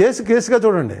ఈ కేసుగా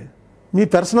చూడండి, మీ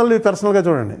పర్సనల్గా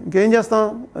చూడండి. ఇంకేం చేస్తాం.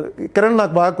 కిరణ్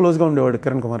నాకు బాగా క్లోజ్గా ఉండేవాడు,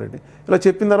 కిరణ్ కుమార్ రెడ్డి. ఇలా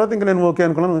చెప్పిన తర్వాత ఇంకా నేను ఓకే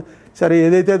అనుకున్నాను. సరే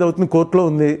ఏదైతే అది అవుతుంది, కోర్టులో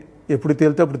ఉంది, ఎప్పుడు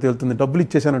తేలితే అప్పుడు తేలుతుంది, డబ్బులు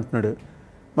ఇచ్చేసాను అంటున్నాడు,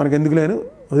 మనకు ఎందుకు లేని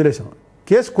వదిలేసాం.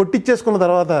 కేసు కొట్టిచ్చేసుకున్న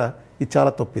తర్వాత ఇది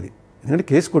చాలా తప్పు. ఇది ఎందుకంటే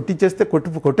కేసు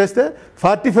కొట్టేస్తే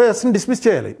 45 డిస్మిస్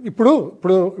చేయాలి. ఇప్పుడు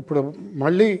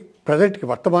మళ్ళీ ప్రజెంట్కి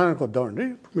వర్తమానానికి వద్దామండి.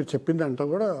 మీరు చెప్పిందంతా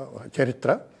కూడా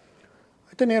చరిత్ర.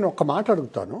 అయితే నేను ఒక మాట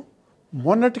అడుగుతాను.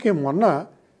 మొన్నటికి మొన్న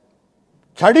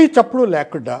చడి చప్పుడు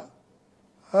లేకుండా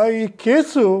ఈ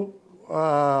కేసు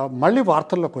మళ్ళీ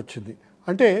వార్తల్లోకి వచ్చింది.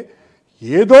 అంటే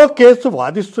ఏదో కేసు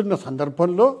వాదిస్తున్న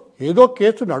సందర్భంలో, ఏదో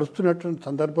కేసు నడుస్తున్నటువంటి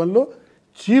సందర్భంలో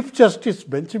చీఫ్ జస్టిస్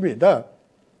బెంచ్ మీద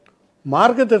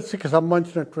మార్గదర్శికి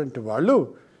సంబంధించినటువంటి వాళ్ళు,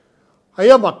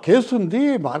 అయ్యా మా కేసు ఉంది,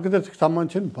 మార్గదర్శికి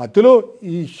సంబంధించిన మధ్యలో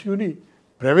ఈ ఇష్యూని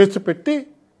ప్రవేశపెట్టి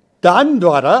దాని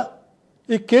ద్వారా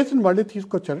ఈ కేసుని మళ్ళీ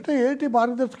తీసుకొచ్చారంటే ఏంటి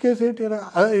మార్గదర్శి కేసు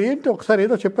ఏంటి ఒకసారి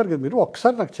ఏదో చెప్పారు కదా మీరు,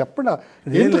 ఒకసారి నాకు చెప్పండి.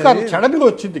 ఎందుకు సడన్గా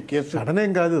వచ్చింది కేసు?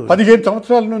 సడన్ కాదు, 15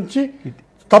 సంవత్సరాల నుంచి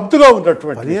స్తబ్దుగా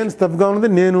ఉన్నటువంటి 15 స్తబ్దుగా ఉన్నది.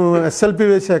 నేను ఎస్ఎల్పి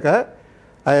వేశాక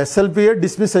ఆ ఎస్ఎల్పిఏ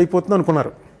డిస్మిస్ అయిపోతుంది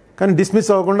అనుకున్నారు, కానీ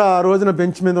డిస్మిస్ అవ్వకుండా ఆ రోజున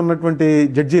బెంచ్ మీద ఉన్నటువంటి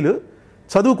జడ్జీలు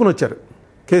చదువుకుని వచ్చారు.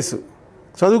 కేసు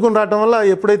చదువుకుని రావటం వల్ల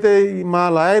ఎప్పుడైతే మా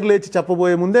లాయర్ లేచి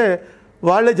చెప్పబోయే ముందే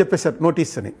వాళ్ళే చెప్పేశారు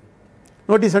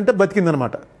నోటీస్ అంటే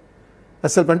బతికిందనమాట.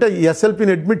 ఎస్ఎల్పి అంటే ఈ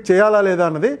ఎస్ఎల్పిని అడ్మిట్ చేయాలా లేదా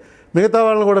అన్నది మిగతా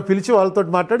వాళ్ళని కూడా పిలిచి వాళ్ళతో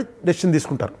మాట్లాడి డెసిషన్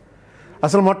తీసుకుంటారు.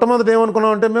 అసలు మొట్టమొదటి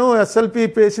ఏమనుకున్నామంటే మేము ఎస్ఎల్పి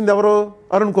వేసింది ఎవరు,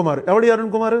 అరుణ్ కుమార్. ఎవడి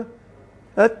అరుణ్ కుమార్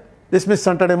డిస్మిస్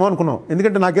అంటాడేమో అనుకున్నాం,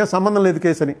 ఎందుకంటే నాకేం సంబంధం లేదు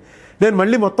కేసు అని. నేను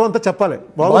మళ్ళీ మొత్తం అంతా చెప్పాలి,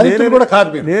 బాబు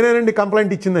నేనేనండి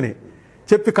కంప్లైంట్ ఇచ్చిందని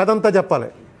చెప్పి కథ అంతా చెప్పాలి.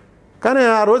 కానీ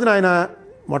ఆ రోజున ఆయన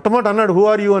మొట్టమొదటి అన్నాడు హూ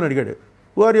ఆర్ యూ అని అడిగాడు.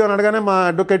 హూ ఆర్ యూ అని అడగానే మా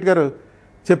అడ్వకేట్ గారు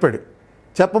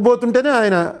చెప్పబోతుంటేనే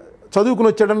ఆయన చదువుకుని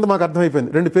వచ్చాడన్నది మాకు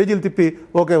అర్థమైపోయింది. 2 పేజీలు తిప్పి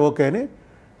ఓకే అని,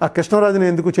 ఆ కృష్ణరాజుని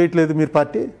ఎందుకు చేయట్లేదు మీరు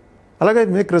పార్టీ, అలాగే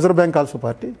make reserve bank also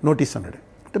party notice అన్నాడు.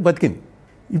 అంటే బతికింది.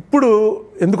 ఇప్పుడు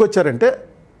ఎందుకు వచ్చారంటే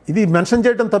ఇది మెన్షన్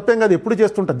చేయడం తప్పేం కాదు, ఎప్పుడు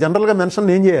చేస్తుంటారు. జనరల్గా మెన్షన్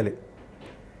ఏం చేయాలి,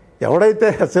 ఎవడైతే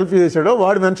సెల్ఫీ చేశాడో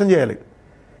వాడు మెన్షన్ చేయాలి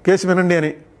కేసు వినండి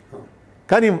అని.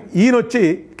 కానీ ఈయన వచ్చి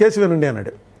కేసు వినండి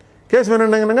అన్నాడు. కేసు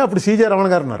వినండి అనగా అప్పుడు సీజే రమణ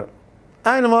గారు ఉన్నారు.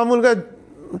 ఆయన మామూలుగా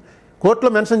కోర్టులో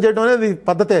మెన్షన్ చేయడం అనేది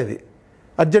పద్ధతే, అది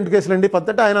అర్జెంట్ కేసులు అండి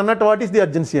పద్ధతి. ఆయన అన్నట్టు వాట్ ఈస్ ది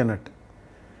అర్జెన్సీ అన్నట్టు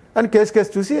అని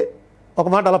కేసు చూసి ఒక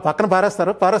మాట అలా పక్కన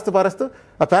పారేస్తూ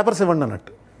ఆ పేపర్స్ ఇవ్వండి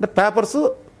అన్నట్టు. అంటే పేపర్స్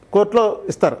కోర్టులో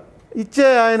ఇస్తారు. ఇచ్చే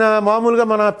ఆయన మామూలుగా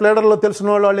మన ప్లేడర్లో తెలిసిన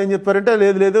వాళ్ళు ఏం చెప్పారంటే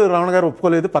లేదు రమణ గారు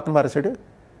ఒప్పుకోలేదు, పక్కన పారేశాడు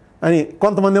అని.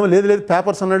 కొంతమంది ఏమో లేదు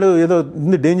పేపర్స్ అన్నాడు, ఏదో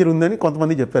ఉంది డేంజర్ ఉందని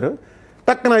కొంతమంది చెప్పారు.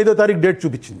 టక్కన 5వ తారీఖు డేట్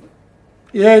చూపించింది.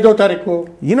 ఏ 5వ తారీఖు?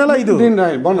 ఈ నెల 5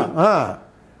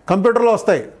 కంప్యూటర్లో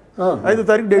వస్తాయి. 5వ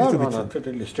తారీఖు డేట్ చూపించింది.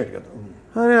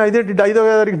 5వ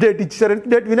తారీఖు డేట్ ఇచ్చారంటే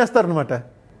డేట్ వినేస్తారనమాట.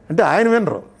 అంటే ఆయన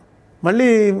వినరు, మళ్ళీ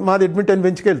మాది అడ్మిట్ అయిన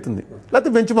బెంచ్కి వెళ్తుంది, లేకపోతే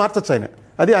బెంచ్ మార్చచ్చు ఆయన,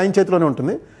 అది ఆయన చేతిలోనే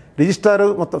ఉంటుంది. రిజిస్ట్రార్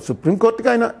మొత్తం సుప్రీంకోర్టుకి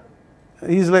ఆయన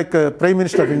is like prime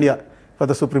minister of India for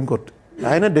the supreme court.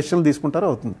 ఆయన డెసిషన్లు తీసుకుంటారో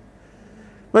అవుతుంది.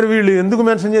 మరి వీళ్ళు ఎందుకు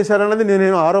మెన్షన్ చేశారన్నది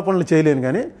నేనేం ఆరోపణలు చేయలేను,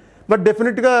 కానీ బట్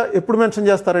డెఫినెట్గా ఎప్పుడు మెన్షన్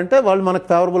చేస్తారంటే వాళ్ళు మనకు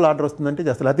ఫేవరబుల్ ఆర్డర్ వస్తుందంటే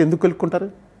చేస్తారు. అయితే ఎందుకు కలుక్కుంటారు?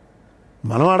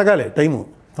 మనం అడగాలి టైము.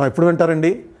 ఎప్పుడు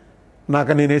వింటారండి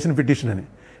నాకు నేను వేసిన పిటిషన్ అని.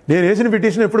 నేను వేసిన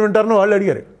పిటిషన్ ఎప్పుడు వింటారని వాళ్ళు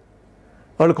అడిగారు,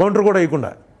 వాళ్ళు కౌంటర్ కూడా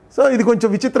వేయకుండా. సో ఇది కొంచెం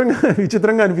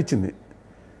విచిత్రంగా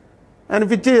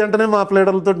అనిపించి వెంటనే మా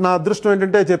ప్లేడర్లతో నా అదృష్టం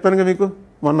ఏంటంటే చెప్పానుగా మీకు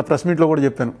మొన్న ప్రెస్ మీట్లో కూడా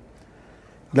చెప్పాను,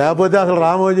 లేకపోతే అసలు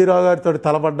రామోజీరావు గారితో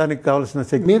తలపడడానికి కావాల్సిన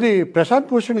శక్తి. మీరు ప్రశాంత్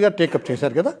భూషణ్ గారు టేకప్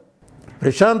చేశారు కదా?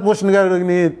 ప్రశాంత్ భూషణ్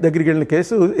గారిని దగ్గరికి వెళ్ళిన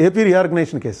case AP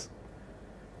reorganisation case.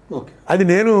 Okay, అది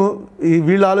నేను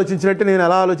వీళ్ళు ఆలోచించినట్టే నేను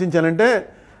ఎలా ఆలోచించానంటే,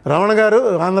 రమణ గారు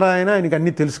ఆంధ్ర ఆయనకి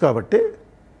అన్నీ తెలుసు కాబట్టి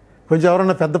కొంచెం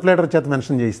ఎవరన్నా పెద్ద ప్లేటర్ చేత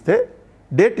మెన్షన్ చేయిస్తే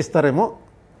డేట్ ఇస్తారేమో,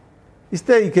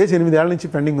 ఇస్తే ఈ కేసు 8 ఏళ్ల నుంచి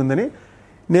పెండింగ్ ఉందని.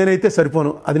 నేనైతే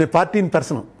సరిపోను, అది నేను పార్టీని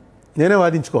పర్సన్, నేనే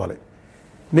వాదించుకోవాలి.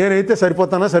 నేనైతే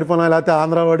సరిపోనా లేకపోతే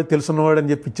ఆంధ్రవాడు తెలుసున్నవాడు అని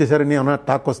చెప్పి ఇచ్చేశారని ఏమన్నా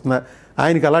టాక్ వస్తుందా,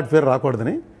 ఆయనకి అలాంటి పేరు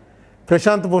రాకూడదని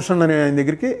ప్రశాంత్ భూషణ్ అనే ఆయన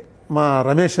దగ్గరికి మా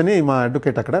రమేష్ అని మా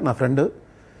అడ్వకేట్, అక్కడ నా ఫ్రెండ్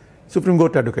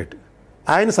సుప్రీంకోర్టు అడ్వకేట్,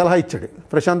 ఆయన సలహా ఇచ్చాడు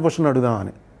ప్రశాంత్ భూషణ్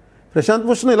అడుగుదామని. ప్రశాంత్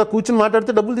భూషణ్ ఇలా కూర్చుని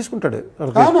మాట్లాడితే డబ్బులు తీసుకుంటాడు,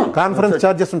 కాన్ఫరెన్స్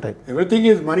ఛార్జెస్ ఉంటాయి, ఎవ్రీథింగ్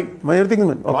ఈజ్ మనీ. ఎవ్రీథింగ్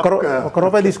ఒక్క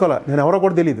రూపాయి తీసుకోవాలా. నేను ఎవరో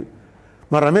కూడా తెలియదు.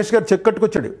 మా రమేష్ గారు చెక్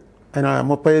కట్టుకొచ్చాడు, ఆయన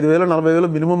 35,000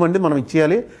 40,000 మినిమం అండి మనం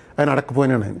ఇచ్చేయాలి, ఆయన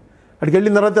అడగకపోయినాడు. ఆయన అక్కడికి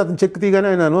వెళ్ళిన తర్వాత అతను చెక్ తీగానే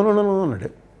ఆయన నో అన్నాడు.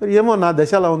 మరి ఏమో నా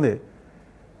దశ అలా ఉంది.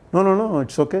 No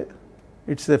it's okay,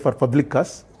 it's for public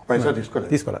cos, పైసా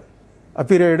తీసుకోవాలి.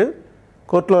 అపీల్ అయ్యాడు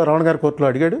కోర్టులో, రమణ గారు కోర్టులో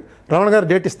అడిగాడు. రమణ గారు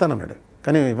డేట్ ఇస్తానన్నాడు,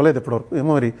 కానీ ఇవ్వలేదు ఇప్పటివరకు.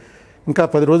 ఏమో మరి ఇంకా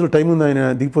 10 రోజులు టైం ఉంది, ఆయన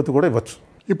దిగిపోతూ కూడా ఇవ్వచ్చు.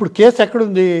 ఇప్పుడు కేసు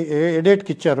ఎక్కడుంది? ఏ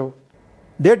డేట్కి ఇచ్చారు?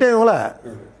 డేట్ ఏం ఇవ్వలే,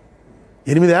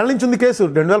 8 ఏళ్ల నుంచి ఉంది కేసు,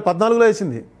 2014లో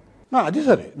వేసింది. అది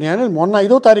సరే, నేను మొన్న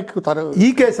 5వ తారీఖు ఈ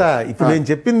కేసా ఇప్పుడు నేను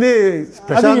చెప్పింది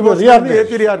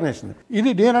ఏపీ రీఆర్గనైజేషన్. ఇది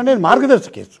నేను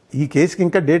మార్గదర్శి కేసు. ఈ కేసుకి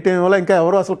ఇంకా డేట్ ఏమి ఇవ్వాలా, ఇంకా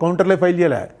ఎవరు అసలు కౌంటర్లే ఫైల్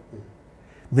చేయలే.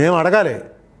 మేము అడగాలి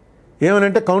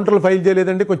ఏమనంటే కౌంటర్లు ఫైల్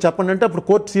చేయలేదండి కొంచెం చెప్పండి అంటే అప్పుడు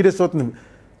కోర్టు సీరియస్ అవుతుంది.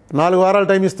 4 వారాలు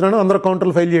టైం ఇస్తున్నాను, అందరూ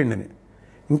కౌంటర్లు ఫైల్ చేయండి అని.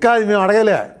 ఇంకా అది మేము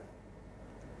అడగలే.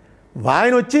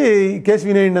 ఆయన వచ్చి ఈ కేసు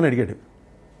వినేయండి అని అడిగాడు.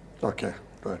 ఓకే,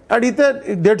 అడిగితే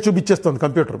డేట్ చూపించేస్తుంది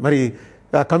కంప్యూటర్. మరి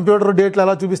ఆ కంప్యూటర్ డేట్లు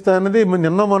ఎలా చూపిస్తాయన్నది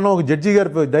మొన్న ఒక జడ్జి గారు,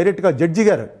 డైరెక్ట్గా జడ్జి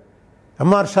గారు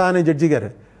ఎంఆర్ షా అనే జడ్జి గారు,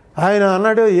 ఆయన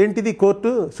అన్నాడు ఏంటిది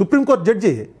కోర్టు, సుప్రీంకోర్టు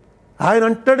జడ్జి, ఆయన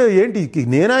అంటాడు ఏంటి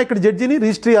నేనా ఇక్కడ జడ్జిని,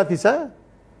 రిజిస్ట్రీ ఆఫీసా,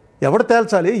 ఎవడు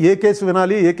తేల్చాలి, ఏ కేసు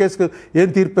వినాలి, ఏ కేసుకు ఏం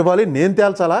తీర్పు ఇవ్వాలి, నేను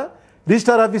తేల్చాలా,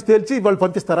 రిజిస్ట్రార్ ఆఫీస్ తేల్చి వాళ్ళు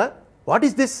పంపిస్తారా, వాట్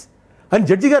ఈస్ దిస్ అని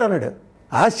జడ్జి గారు అన్నాడు.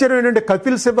 ఆశ్చర్యం ఏంటంటే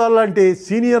కపిల్ సిబాల్ లాంటి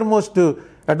senior most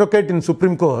advocate in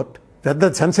supreme court, పెద్ద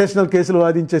సెన్సేషనల్ కేసులు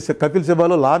వాదించే కపిల్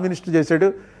సిబాల్ లా మినిస్టర్ చేశాడు,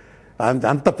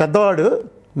 అంత పెద్దవాడు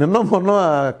మొన్న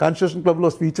కాన్స్టిట్యూషన్ క్లబ్లో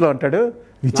స్పీచ్లో అంటాడు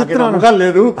విచిత్రం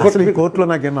లేదు అసలు ఈ కోర్టులో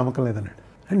నాకేం నమ్మకం లేదన్నాడు.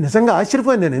 నిజంగా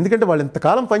ఆశ్చర్యపోయింది నేను, ఎందుకంటే వాళ్ళు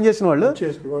ఇంతకాలం పనిచేసిన వాళ్ళు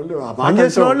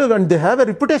and they have a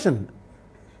reputation,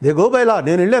 they go by law.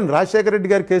 నేను వెళ్ళాను రాజశేఖర రెడ్డి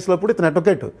గారి కేసులో, అప్పుడు ఇతను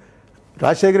advocate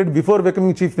Rajasekhara Reddy before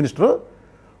becoming chief minister,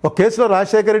 ఒక కేసులో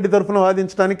రాజశేఖర రెడ్డి తరఫున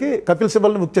వాదించడానికి కపిల్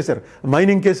సిబాల్ని బుక్ చేశారు.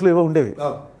 మైనింగ్ కేసులు ఏవో ఉండేవి.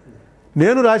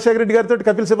 నేను రాజశేఖర రెడ్డి గారితో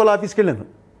కపిల్ సిబాల్ ఆఫీస్కి వెళ్ళాను.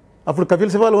 అప్పుడు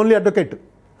కపిల్ సిబాల్ ఓన్లీ అడ్వకేట్.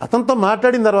 అతనితో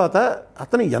మాట్లాడిన తర్వాత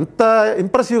అతను ఎంత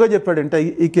ఇంప్రెసివ్గా చెప్పాడంటే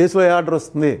ఈ కేసులో ఏ ఆర్డర్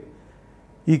వస్తుంది,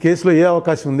 ఈ కేసులో ఏ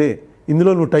అవకాశం ఉంది,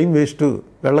 ఇందులో నువ్వు టైం వేస్ట్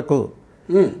వెళ్ళకు,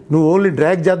 నువ్వు ఓన్లీ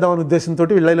డ్రాగ్ చేద్దామనే ఉద్దేశంతో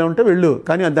వెళ్ళేలా ఉంటే వెళ్ళు,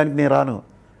 కానీ దానికి నేను రాను,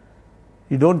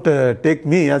 you don't take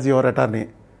me as your attorney,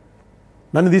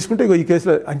 నన్ను తీసుకుంటే ఈ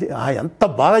కేసులో అంటే ఎంత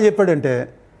బాగా చెప్పాడంటే.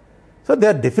 So they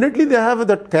are definitely they have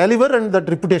that calibre and that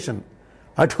reputation.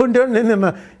 అటువంటి నేను నిన్న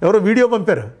ఎవరో వీడియో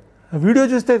పంపారు, ఆ వీడియో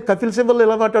చూస్తే కపిల్ సిబాల్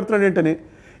ఎలా మాట్లాడుతున్నాడు ఏంటని.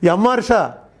 ఈ ఎంఆర్ షా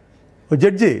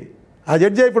జడ్జి, ఆ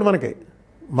జడ్జి ఇప్పుడు మనకి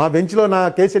మా బెంచ్లో నా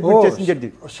కేసు అడ్మిట్ చేసిన జడ్జి,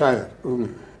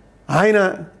 ఆయన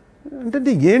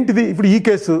అంటే ఏంటిది ఇప్పుడు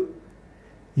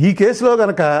ఈ కేసులో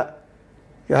కనుక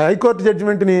హైకోర్టు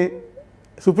జడ్జిమెంట్ని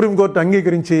సుప్రీంకోర్టు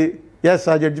అంగీకరించి ఎస్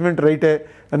ఆ జడ్జిమెంట్ రైటే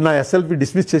అని నా ఎస్ఎల్పి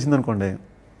డిస్మిస్ చేసింది అనుకోండి,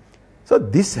 so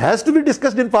this has to be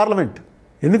discussed in parliament.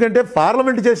 ఎందుకంటే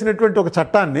పార్లమెంట్ చేసినటువంటి ఒక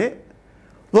చట్టాన్ని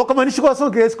ఒక మనిషి కోసం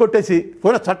కేసు కొట్టేసి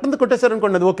పోయిన చట్టంతో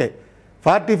కొట్టేశారనుకోండి, అది ఓకే.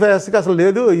 45 అసలు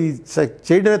లేదు, ఈ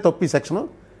చేయడమే తప్పు ఈ సెక్షన్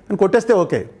అని కొట్టేస్తే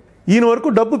ఓకే. ఈయన వరకు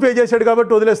డబ్బు పే చేశాడు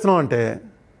కాబట్టి వదిలేస్తున్నాం అంటే,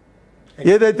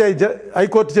 ఏదైతే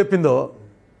హైకోర్టు చెప్పిందో,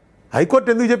 హైకోర్టు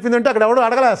ఎందుకు చెప్పిందంటే అక్కడ ఎవడో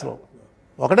అడగలే అసలు,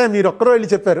 ఒకటే మీరు ఒక్కరో వెళ్ళి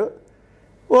చెప్పారు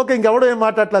ఓకే, ఇంకెవడో ఏం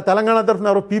మాట్లాడలే. తెలంగాణ తరఫున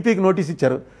ఎవరో పీపీకి నోటీస్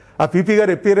ఇచ్చారు, ఆ పీపీ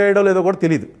గారు ఎప్పీర్ అయ్యాడో లేదో కూడా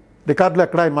తెలియదు, రికార్డులో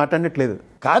ఎక్కడ ఆయన మాట్లాడట్లేదు.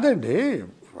 కాదండి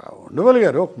ఉండవల్లి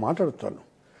గారు, ఒక మాట్లాడుతాను,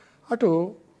 అటు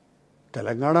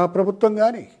తెలంగాణ ప్రభుత్వం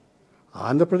కానీ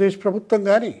ఆంధ్రప్రదేశ్ ప్రభుత్వం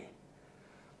కానీ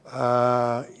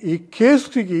ఈ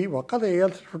కేసుకి ఒక్కద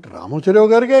వేయాల్సినటువంటి రామోజీరావు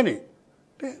గారు కానీ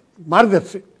అంటే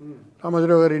మార్గదర్శి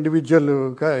రామోజీరావు గారు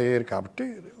ఇండివిజువల్గా అయ్యారు కాబట్టి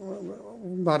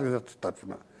మార్గదర్శి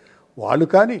తరఫున వాళ్ళు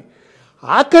కానీ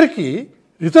ఆఖరికి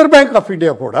రిజర్వ్ బ్యాంక్ ఆఫ్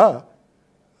ఇండియా కూడా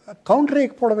కౌంటర్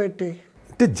వేయకపోవడం ఏంటి?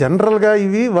 అంటే జనరల్గా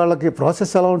ఇవి వాళ్ళకి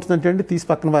ప్రాసెస్ ఎలా ఉంటుందంటే అండి, తీసి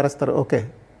పక్కన పారేస్తారు. ఓకే,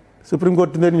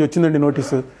 సుప్రీంకోర్టు దగ్గర నుంచి వచ్చిందండి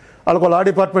నోటీసు, వాళ్ళకు లా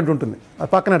డిపార్ట్మెంట్ ఉంటుంది, అది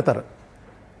పక్కన పెడతారు.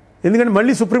 ఎందుకంటే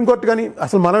మళ్ళీ సుప్రీంకోర్టు కానీ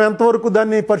అసలు మనం ఎంతవరకు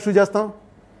దాన్ని పర్సూ చేస్తాం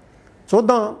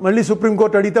చూద్దాం, మళ్ళీ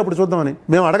సుప్రీంకోర్టు అడిగితే అప్పుడు చూద్దామని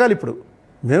మేము అడగాలి. ఇప్పుడు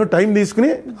మేము టైం తీసుకుని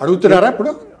అడుగుతున్నారా?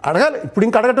 ఇప్పుడు అడగాలి. ఇప్పుడు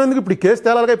ఇంకా అడగటం ఎందుకు, ఇప్పుడు కేసు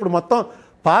తేలాలిగా. ఇప్పుడు మొత్తం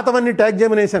పాతవన్నీ ట్యాగ్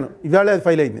చేయమని వేసాను, ఇవాళ అది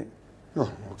ఫైల్ అయింది.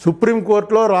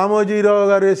 సుప్రీంకోర్టులో రామోజీరావు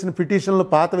గారు వేసిన పిటిషన్లు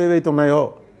పాతవి ఏవైతే ఉన్నాయో,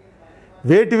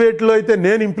 వేటిలో అయితే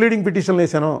నేను ఇంప్లీడింగ్ పిటిషన్లు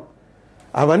వేసానో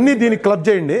అవన్నీ దీనికి క్లబ్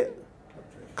చేయండి,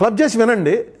 క్లబ్ చేసి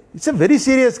వినండి. It's a very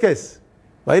serious case,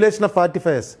 violation of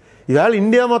 45 ఈవేళ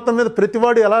ఇండియా మొత్తం మీద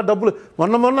ప్రతివాడు ఎలా డబ్బులు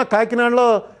మొన్న కాకినాడలో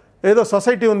ఏదో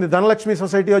సొసైటీ ఉంది, ధనలక్ష్మి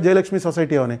సొసైటీయో జయలక్ష్మి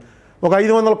సొసైటీయో అని, ఒక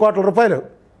 500 కోట్ల రూపాయలు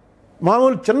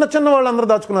మామూలు చిన్న వాళ్ళందరూ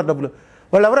దాచుకున్నారు డబ్బులు.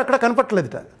 వాళ్ళు ఎవరు ఎక్కడ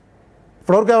కనపట్టలేదుట,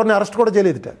 ఇప్పటివరకు ఎవరిని అరెస్ట్ కూడా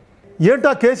చేయలేదుట. ఏంటో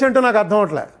ఆ కేసు ఏంటో నాకు అర్థం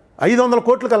అవట్లే. 500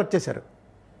 కోట్లు కలెక్ట్ చేశారు.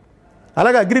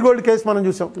 అలాగే అగ్రిగోల్డ్ కేసు మనం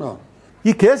చూసాం.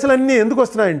 ఈ కేసులన్నీ ఎందుకు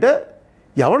వస్తున్నాయంటే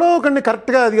ఎవడో ఒకరిని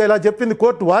కరెక్ట్గా అది ఇలా చెప్పింది,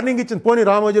 కోర్టు వార్నింగ్ ఇచ్చింది, పోనీ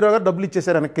రామోజీరావు గారు డబ్బులు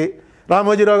ఇచ్చేశారు వెనక్కి,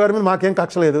 రామోజీరావు గారి మీద మాకేం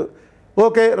కక్ష లేదు,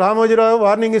 ఓకే రామోజీరావు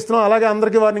వార్నింగ్ ఇస్తున్నాం, అలాగే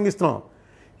అందరికీ వార్నింగ్ ఇస్తున్నాం.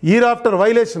 ఇయర్ ఆఫ్టర్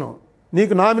వైలేషను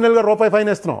నీకు నామినల్గా రూపాయి ఫైన్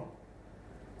ఇస్తున్నాం,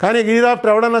 కానీ ఇయర్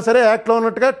ఆఫ్టర్ ఎవడన్నా సరే యాక్ట్లో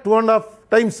ఉన్నట్టుగా 2.5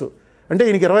 టైమ్స్, అంటే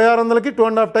ఈయనకి 2600కి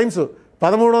 2.5 టైమ్స్,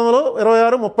 1300,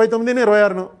 26, 39,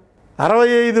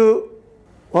 26,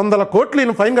 6500 కోట్లు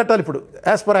ఈయన ఫైన్ కట్టాలి ఇప్పుడు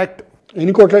యాజ్ పర్ యాక్ట్.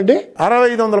 ఎన్ని కోట్లు అండి?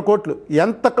 6500 కోట్లు.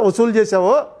 ఎంత వసూలు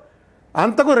చేసావో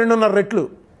అంతకు 2.5 రెట్లు,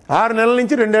 6 నెలల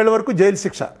నుంచి 2 ఏళ్ల వరకు జైలు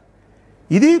శిక్ష.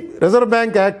 ఇది రిజర్వ్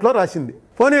బ్యాంక్ యాక్ట్లో రాసింది.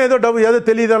 పోనీ ఏదో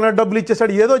తెలియదు అన్న డబ్బులు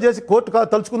ఇచ్చేసాడు, ఏదో చేసి court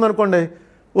తలుచుకుందనుకోండి,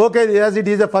 okay as it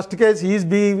is a first case,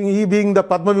 ఈ బీయింగ్ ద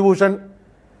పద్మవిభూషణ్,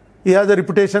 ఈ has a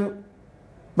reputation,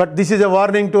 but this is a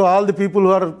warning to all the people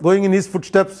who are going in his foot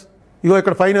steps. ఇగో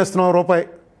ఇక్కడ ఫైన్ వేస్తున్నాం, రూపాయి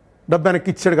డబ్బు వెనక్కి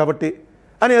ఇచ్చాడు కాబట్టి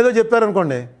అని ఏదో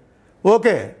చెప్పారనుకోండి,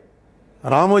 ఓకే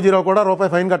రామోజీరావు కూడా రూపాయి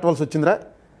ఫైన్ కట్టవలసి వచ్చిందిరా,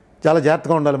 చాలా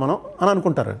జాగ్రత్తగా ఉండాలి మనం అని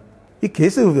అనుకుంటారు. ఈ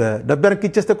కేసు డబ్బు వెనక్కి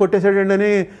ఇచ్చేస్తే కొట్టేశాడండి అని,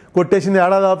 కొట్టేసింది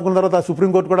ఏడాది ఆపుకున్న తర్వాత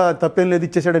సుప్రీంకోర్టు కూడా తప్పేం లేదు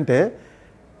ఇచ్చేసాడంటే,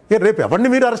 రేపు ఎవరిని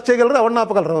మీరు అరెస్ట్ చేయగలరు, ఎవరిని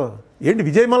ఆపగలరు? ఏంటి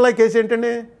విజయ్ మల్లాయ్ కేసు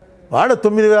ఏంటండి, వాడు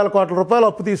 9,000 కోట్ల రూపాయలు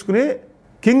అప్పు తీసుకుని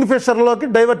కింగ్ ఫిషర్లోకి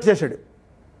డైవర్ట్ చేశాడు,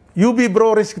 యూబీ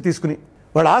బ్రోవరీస్కి తీసుకుని.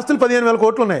 వాడు ఆస్తులు 15,000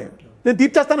 కోట్లు ఉన్నాయి, నేను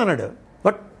తీర్చేస్తానన్నాడు.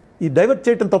 బట్ ఈ డైవర్ట్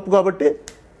చేయటం తప్పు కాబట్టి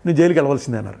నువ్వు జైలుకి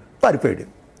వెళ్ళవలసిందే అన్నారు, పారిపోయాడు.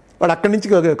 వాడు అక్కడి నుంచి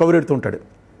కబురెడుతూ ఉంటాడు,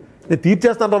 నేను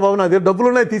తీర్చేస్తాను రా బాబు, నా దగ్గర డబ్బులు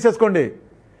ఉన్నాయి తీసేసుకోండి,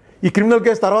 ఈ క్రిమినల్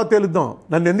కేసు తర్వాత తేలుద్దాం,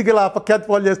 నన్ను ఎందుకు ఇలా అపఖ్యాతి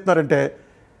పాలు చేస్తున్నారంటే,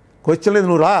 క్వశ్చన్ లేదు,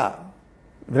 నువ్వు రా,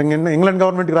 ఇంగ్లాండ్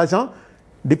గవర్నమెంట్కి రాసాం,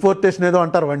 డిపోర్టేషన్ ఏదో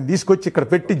అంటారు, వాడిని తీసుకొచ్చి ఇక్కడ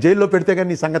పెట్టి జైల్లో పెడితే కానీ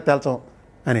నీ సంగతి తేల్చాం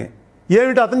అని.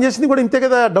 ఏమిటి అతను చేసింది కూడా ఇంతే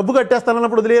కదా, డబ్బు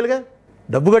కట్టేస్తానన్నప్పుడు వదిలేయాలిగా.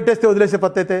 డబ్బు కట్టేస్తే వదిలేసే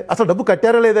పద్ధతి అయితే అసలు డబ్బు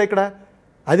కట్టారా లేదా ఇక్కడ,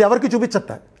 అది ఎవరికి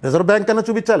చూపించట, రిజర్వ్ బ్యాంక్ కన్నా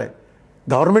చూపించాలి,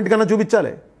 గవర్నమెంట్ కన్నా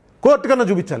చూపించాలి, కోర్టు కన్నా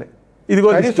చూపించాలి. ఇదిగో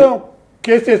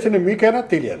కేసు వేసింది మీకైనా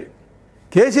తెలియాలి.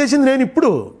 కేసు వేసింది నేను ఇప్పుడు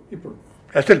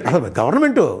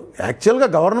గవర్నమెంట్, యాక్చువల్గా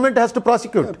government has to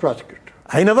prosecute.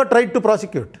 I never tried to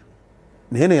prosecute.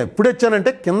 నేను ఎప్పుడు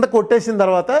వచ్చానంటే కింద కొట్టేసిన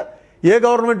తర్వాత ఏ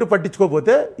గవర్నమెంట్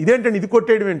పట్టించుకోకపోతే ఇదేంటండి ఇది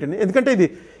కొట్టేయడం ఏంటండి, ఎందుకంటే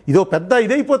ఇదో పెద్ద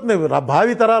ఇదైపోతుంది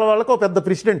భావి తరాల వాళ్ళకు పెద్ద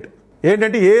ప్రెసిడెంట్.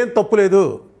 ఏంటంటే ఏం తప్పు లేదు,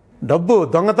 డబ్బు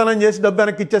దొంగతనం చేసి డబ్బు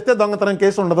వెనక్కి ఇచ్చేస్తే దొంగతనం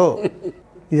కేసు ఉండదు.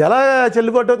 ఇది ఎలా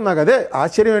చెల్లుబాటు అవుతుంది? నాకు అదే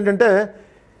ఆశ్చర్యం ఏంటంటే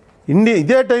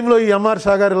ఇదే టైంలో ఈ ఎంఆర్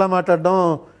షా గారు ఇలా మాట్లాడడం,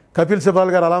 కపిల్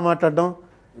సిబాల్ గారు అలా మాట్లాడడం,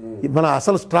 మన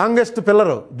అసలు స్ట్రాంగెస్ట్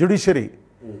పిల్లర్ జ్యుడిషియరీ,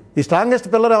 ఈ స్ట్రాంగెస్ట్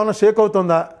పిల్లర్ ఏమైనా షేక్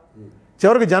అవుతుందా?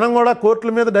 చివరికి జనం కూడా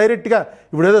కోర్టుల మీద డైరెక్ట్గా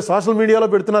ఇప్పుడు ఏదో సోషల్ మీడియాలో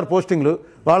పెడుతున్నారు పోస్టింగ్లు,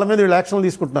 వాళ్ళ మీద వీళ్ళు యాక్షన్లు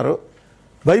తీసుకుంటున్నారు.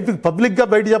 పబ్లిక్గా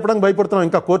బయట చెప్పడానికి భయపడుతున్నాం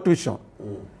ఇంకా కోర్టు విషయం.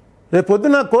 రేపు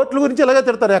పొద్దున్న కోర్టుల గురించి ఇలాగే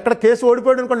తిడతారు, ఎక్కడ కేసు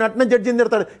ఓడిపోయాడు అనుకోండి వెంటనే జడ్జిని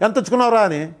తిడతాడు, ఎంత తెచ్చుకున్నావురా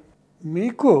అని.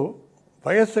 మీకు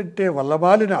వైఎస్ అంటే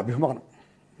వల్లమాలిన అభిమానం,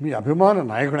 మీ అభిమాన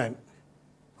నాయకుడు ఆయన,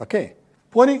 ఓకే.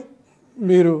 పోనీ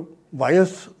మీరు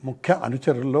వైఎస్ ముఖ్య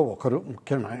అనుచరుల్లో ఒకరు,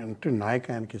 ముఖ్య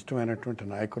ఆయనకి ఇష్టమైనటువంటి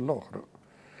నాయకుల్లో ఒకరు.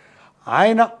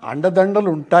 ఆయన అండదండలు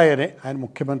ఉంటాయనే, ఆయన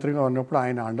ముఖ్యమంత్రిగా ఉన్నప్పుడు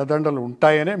ఆయన అండదండలు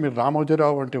ఉంటాయనే మీరు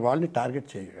రామోజీరావు వంటి వాళ్ళని టార్గెట్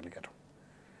చేయగలిగారు.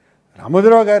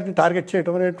 రామోజీరావు గారిని టార్గెట్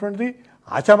చేయడం అనేటువంటిది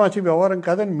ఆచామాచి వ్యవహారం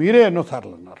కాదని మీరే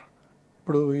ఎన్నోసార్లు అన్నారు.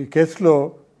 ఇప్పుడు ఈ కేసులో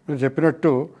మీరు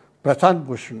చెప్పినట్టు ప్రశాంత్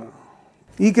భూషణ్,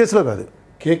 ఈ కేసులో కాదు,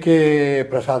 కేకే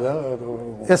ప్రసాద్,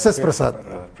 ఎస్ఎస్ ప్రసాద్,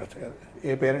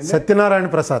 ఏ పేరండి, సత్యనారాయణ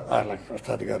ప్రసాద్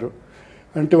ప్రసాద్ గారు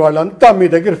అంటే వాళ్ళంతా మీ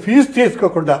దగ్గర ఫీజు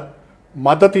తీసుకోకుండా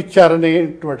మద్దతు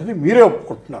ఇచ్చారనేటువంటిది మీరే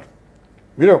ఒప్పుకుంటున్నారు.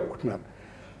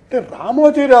 అంటే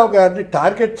రామోజీరావు గారిని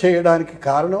టార్గెట్ చేయడానికి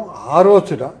కారణం ఆ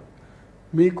రోజున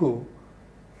మీకు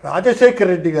రాజశేఖర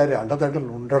రెడ్డి గారి అండదండలు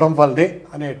ఉండడం వల్లే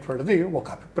అనేటువంటిది ఒక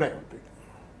అభిప్రాయం ఉంది.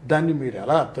 దాన్ని మీరు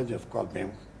ఎలా అర్థం చేసుకోవాలి?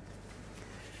 మేము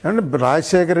అంటే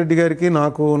రాజశేఖర రెడ్డి గారికి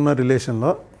నాకు ఉన్న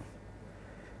రిలేషన్లో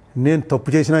నేను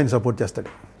తప్పు చేసినా ఆయన సపోర్ట్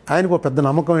చేస్తాడు. ఆయనకు ఒక పెద్ద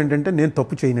నమ్మకం ఏంటంటే నేను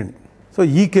తప్పు చేయనండి. సో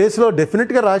ఈ కేసులో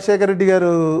డెఫినెట్గా రాజశేఖర రెడ్డి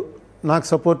గారు నాకు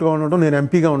సపోర్ట్గా ఉండటం, నేను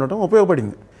ఎంపీగా ఉండటం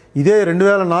ఉపయోగపడింది. ఇదే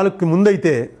 2004కి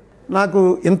ముందైతే నాకు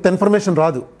ఇంత ఇన్ఫర్మేషన్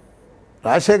రాదు.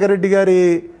 రాజశేఖర రెడ్డి గారి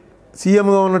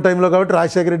సీఎంగా ఉన్న టైంలో కాబట్టి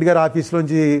రాజశేఖర రెడ్డి గారి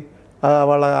ఆఫీస్లోంచి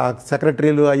వాళ్ళ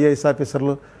సెక్రటరీలు, ఐఏఎస్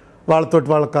ఆఫీసర్లు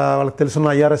వాళ్ళకి తెలుసున్న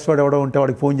ఐఆర్ఎస్ వాడు ఎవడో ఉంటే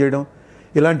వాడికి ఫోన్ చేయడం,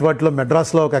 ఇలాంటి వాటిలో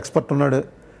మెడ్రాస్లో ఒక ఎక్స్పర్ట్ ఉన్నాడు,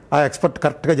 ఆ ఎక్స్పర్ట్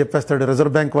కరెక్ట్గా చెప్పేస్తాడు.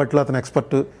 రిజర్వ్ బ్యాంక్ వాటిలో అతను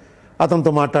ఎక్స్పర్ట్,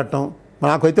 అతనితో మాట్లాడటం.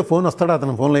 నాకైతే ఫోన్ వస్తాడు,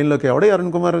 అతను ఫోన్ లైన్లోకి ఎవడే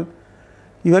అరుణ్ కుమార్.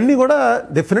 ఇవన్నీ కూడా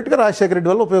డెఫినెట్గా రాజశేఖర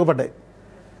రెడ్డి వల్ల ఉపయోగపడ్డాయి.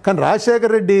 కానీ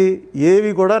రాజశేఖర రెడ్డి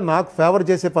ఏవి కూడా నాకు ఫేవర్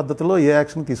చేసే పద్ధతిలో ఏ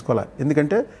యాక్షన్ తీసుకోవాలి.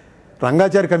 ఎందుకంటే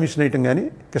రంగాచారి కమిషన్ వేయటం కానీ,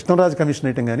 కృష్ణరాజు కమిషన్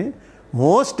వేయటం కానీ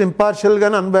మోస్ట్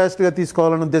ఇంపార్షియల్గానే అన్బయాస్డ్గా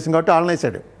తీసుకోవాలనే ఉద్దేశం కాబట్టి వాళ్ళని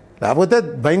వేసాడు. లేకపోతే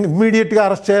ఇమ్మీడియట్గా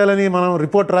అరెస్ట్ చేయాలని మనం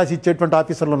రిపోర్ట్ రాసి ఇచ్చేటువంటి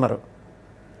ఆఫీసర్లు ఉన్నారు.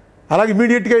 అలాగే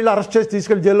ఇమీడియట్గా వెళ్ళి అరెస్ట్ చేసి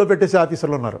తీసుకెళ్ళి జైల్లో పెట్టేసే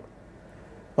ఆఫీసర్లు ఉన్నారు.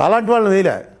 అలాంటి వాళ్ళని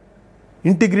వేయలే.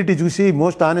 ఇంటిగ్రిటీ చూసి,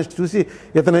 మోస్ట్ ఆనెస్ట్ చూసి,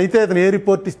 ఇతను ఏ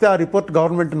రిపోర్ట్ ఇస్తే ఆ రిపోర్ట్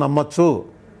గవర్నమెంట్ నమ్మచ్చు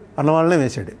అన్న వాళ్ళనే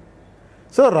వేసాడు.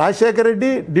 So Rajasekhara Reddy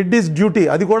did is duty.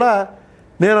 అది కూడా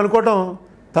నేను అనుకోవటం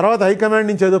తర్వాత హైకమాండ్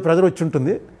నుంచి ఏదో ప్రెజర్ వచ్చి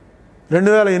ఉంటుంది.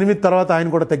 2008 తర్వాత ఆయన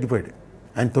కూడా తగ్గిపోయాడు.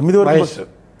 ఆయన 9 వరకు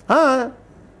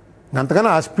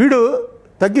అంతకన్నా ఆ స్పీడు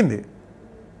తగ్గింది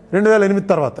 2008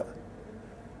 తర్వాత.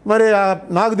 మరి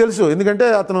నాకు తెలుసు, ఎందుకంటే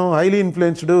అతను హైలీ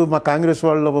ఇన్ఫ్లుయెన్స్డ్. మా కాంగ్రెస్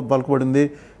వాళ్ళలో పలుకుబడింది,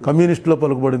 కమ్యూనిస్టులో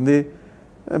పలుకుబడింది,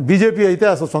 బీజేపీ అయితే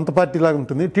అసలు సొంత పార్టీలాగా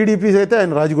ఉంటుంది, టీడీపీ అయితే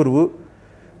ఆయన రాజగురువు.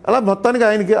 అలా మొత్తానికి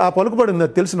ఆయనకి ఆ పలుకుబడింది,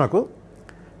 అది తెలుసు నాకు.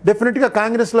 డెఫినెట్గా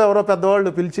కాంగ్రెస్లో ఎవరో పెద్దవాళ్ళు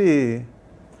పిలిచి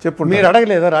చెప్పు. మీరు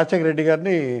అడగలేదా రాజశేఖర రెడ్డి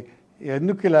గారిని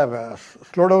ఎందుకు ఇలా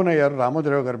స్లో డౌన్ అయ్యారు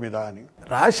రామోజీరావు గారి మీద అని?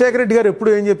 రాజశేఖర రెడ్డి గారు ఎప్పుడు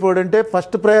ఏం చెప్పాడంటే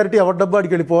ఫస్ట్ ప్రయారిటీ ఎవరి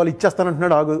డబ్బాడికి వెళ్ళిపోవాలి,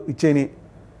 ఇచ్చేస్తానంటున్నాడు, ఆగు ఇచ్చేయని.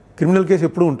 క్రిమినల్ కేసు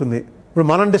ఎప్పుడు ఉంటుంది. ఇప్పుడు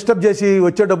మనం డిస్టర్బ్ చేసి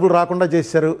వచ్చే డబ్బులు రాకుండా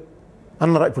చేశారు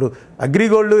అన్నారు. ఇప్పుడు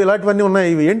అగ్రిగోల్డ్ ఇలాంటివన్నీ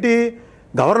ఉన్నాయి. ఇవి ఏంటి,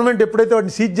 గవర్నమెంట్ ఎప్పుడైతే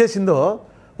వాటిని సీజ్ చేసిందో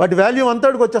వాటి వాల్యూ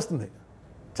అంతటికి వచ్చేస్తుంది.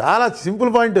 చాలా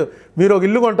సింపుల్ పాయింట్. మీరు ఒక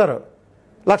ఇల్లు కొంటారు,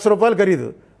 ₹1,00,000 ఖరీదు,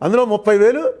 అందులో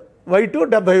 30,000 వైటు,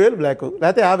 70,000 బ్లాక్,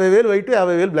 లేకపోతే 50,000 వైటు,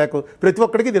 50,000 బ్లాక్. ప్రతి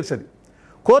ఒక్కడికి తెలుసు. అది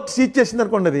కోర్టు సీజ్ చేసింది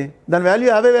అనుకోండి, అది దాని వాల్యూ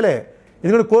 50,000.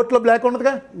 ఎందుకంటే కోర్టులో బ్లాక్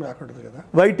ఉండదుగా,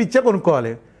 వైట్ ఇచ్చే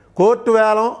కొనుక్కోవాలి. కోర్టు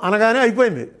వేలం అనగానే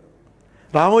అయిపోయింది.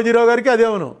 రామోజీరావు గారికి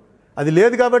అదేమను అది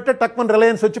లేదు కాబట్టి టక్మన్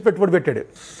రిలయన్స్ వచ్చి పెట్టుబడి పెట్టాడు.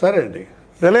 సరే అండి,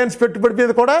 రిలయన్స్ పెట్టుబడి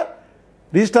మీద కూడా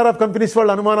రిజిస్టార్ ఆఫ్ కంపెనీస్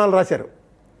వాళ్ళు అనుమానాలు రాశారు.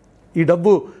 ఈ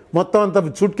డబ్బు మొత్తం అంతా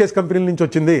సూట్ కేస్ కంపెనీల నుంచి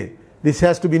వచ్చింది, this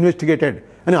has to be investigated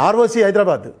అని ఆర్ఓసి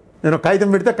హైదరాబాద్ నేను కాగితం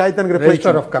పెడితే కాగితానికి రిప్లై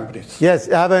రిజిస్టర్ ఆఫ్ కంపెనీస్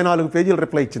 54 పేజీలు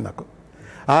రిప్లై ఇచ్చింది నాకు.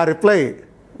 ఆ రిప్లై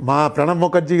మా ప్రణబ్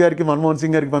ముఖర్జీ గారికి, మన్మోహన్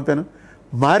సింగ్ గారికి పంపాను,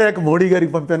 మారాక మోడీ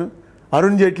గారికి పంపాను,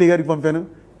 అరుణ్ జైట్లీ గారికి పంపాను.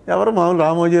 ఎవరు మామూలు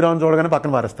రామోజీరావుని చూడగానే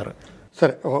పక్కన మారేస్తారు.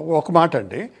 సరే, ఒక మాట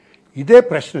అండి, ఇదే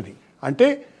ప్రశ్నది. అంటే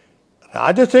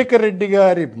రాజశేఖర రెడ్డి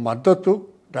గారి మద్దతు,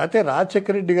 లేకపోతే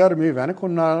రాజశేఖర రెడ్డి గారు మీ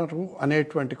వెనకున్నారు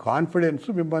అనేటువంటి కాన్ఫిడెన్స్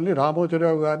మిమ్మల్ని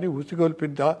రామోజీరావు గారిని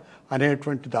ఉసిగొల్పిద్దా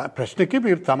అనేటువంటి ప్రశ్నకి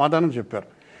మీరు సమాధానం చెప్పారు.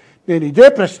 నేను ఇదే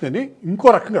ప్రశ్నని ఇంకో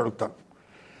రకంగా అడుగుతాను.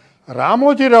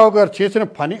 రామోజీరావు గారు చేసిన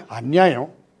పని అన్యాయం,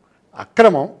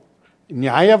 అక్రమం,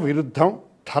 న్యాయ విరుద్ధం,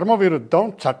 ధర్మ విరుద్ధం,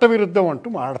 చట్ట విరుద్ధం అంటూ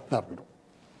మాట్లాడుతున్నారు మీరు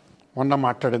మొన్న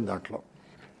మాట్లాడిన దాంట్లో.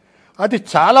 అది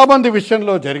చాలామంది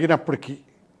విషయంలో జరిగినప్పటికీ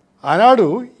ఆనాడు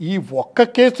ఈ ఒక్క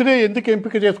కేసునే ఎందుకు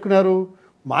ఎంపిక చేసుకున్నారు?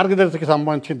 మార్గదర్శికి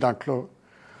సంబంధించిన దాంట్లో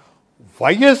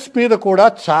వైఎస్ మీద కూడా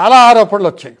చాలా ఆరోపణలు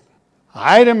వచ్చాయి.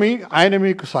 ఆయన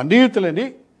మీకు సన్నిహితులని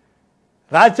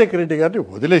రాజశేఖర రెడ్డి గారిని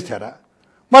వదిలేశారా?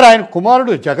 మరి ఆయన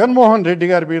కుమారుడు జగన్మోహన్ రెడ్డి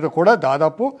గారి మీద కూడా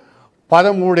దాదాపు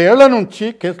 13 ఏళ్ల నుంచి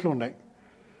కేసులు ఉన్నాయి.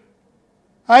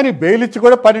 ఆయన బెయిల్ ఇచ్చి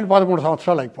కూడా 12-13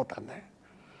 సంవత్సరాలు అయిపోతుంది.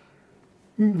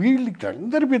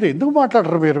 వీళ్ళందరి మీద ఎందుకు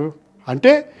మాట్లాడరు మీరు?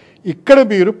 అంటే ఇక్కడ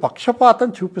మీరు పక్షపాతం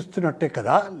చూపిస్తున్నట్టే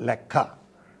కదా లెక్క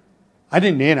అని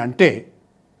నేనంటే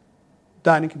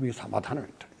దానికి మీ సమాధానం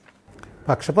ఏంటి?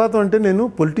 పక్షపాతం అంటే నేను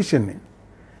పొలిటీషియన్ని,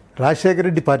 రాజశేఖర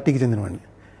రెడ్డి పార్టీకి చెందినవాడిని.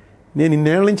 నేను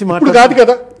ఇన్నేళ్ల నుంచి కాదు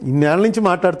కదా, ఇన్నేళ్ల నుంచి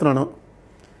మాట్లాడుతున్నాను.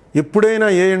 ఎప్పుడైనా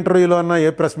ఏ ఇంటర్వ్యూలో అన్నా, ఏ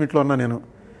ప్రెస్ మీట్లో అన్నా నేను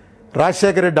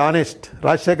రాజశేఖర రెడ్డి ఆనెస్ట్,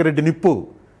 రాజశేఖర రెడ్డి నిప్పు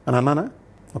అని అన్నానా?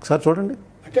 ఒకసారి చూడండి.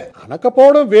 అంటే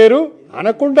అనకపోవడం వేరు,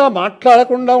 అనకుండా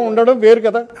మాట్లాడకుండా ఉండడం వేరు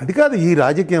కదా. అది కాదు ఈ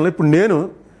రాజకీయంలో. ఇప్పుడు నేను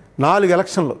 4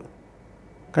 ఎలక్షన్లు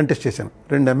కంటెస్ట్ చేశాను,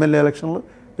 2 ఎమ్మెల్యే ఎలక్షన్లు,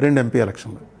 2 ఎంపీ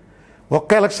ఎలక్షన్లు.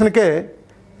 ఒక్క ఎలక్షన్కే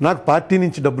నాకు పార్టీ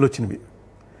నుంచి డబ్బులు వచ్చినవి.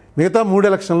 మిగతా 3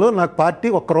 ఎలక్షన్లో నాకు పార్టీ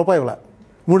 ₹1 ఇవ్వాల.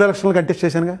 3 ఎలక్షన్లు కంటెస్ట్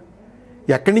చేశానుగా.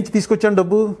 ఎక్కడి నుంచి తీసుకొచ్చాను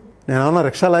డబ్బు? నేను ఏమన్నా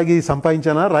రిక్షా లాగి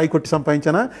సంపాదించానా, రాయి కొట్టి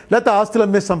సంపాదించానా, లేకపోతే ఆస్తులు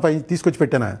అమ్మేసి తీసుకొచ్చి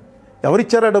పెట్టానా?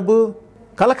 ఎవరిచ్చారా డబ్బు?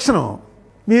 కలెక్షను.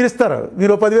 మీరు ఇస్తారు,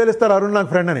 మీరు 10,000 ఇస్తారు అరుణ్ నాకు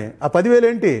ఫ్రెండ్ అని. ఆ 10,000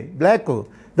 ఏంటి? బ్లాక్.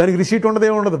 దానికి రిసీట్ ఉండదు,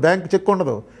 ఏముండదు, బ్యాంక్ చెక్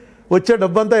ఉండదు. వచ్చే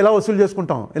డబ్బు అంతా ఇలా వసూలు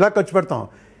చేసుకుంటాం, ఇలా ఖర్చు పెడతాం.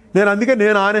 అందుకే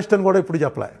నేను ఆనెస్ట్ అని కూడా ఇప్పుడు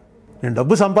చెప్పలే. నేను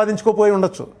డబ్బు సంపాదించుకోపోయి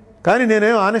ఉండొచ్చు, కానీ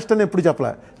నేనేం ఆనెస్ట్ అని ఎప్పుడు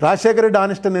చెప్పలే. రాజశేఖర రెడ్డి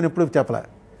ఆనెస్ట్ అని నేను ఎప్పుడు చెప్పలే.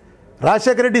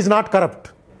 Rajasekhara Reddy is not corrupt.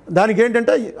 దానికి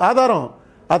ఏంటంటే ఆధారం,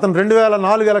 అతను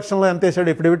 2004 ఎలక్షన్లో ఎంత వేసాడు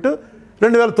ఎఫిడవిట్,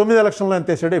 2009 ఎలక్షన్లో ఎంత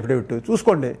వేసాడు ఎఫిడవిట్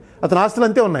చూసుకోండి. అతని ఆస్తులు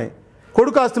అంతే ఉన్నాయి.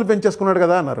 కొడుకు ఆస్తులు పెంచేసుకున్నాడు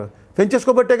కదా అన్నారు.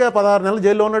 పెంచేసుకోబట్టేగా 16 నెలలు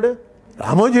జైల్లో ఉన్నాడు.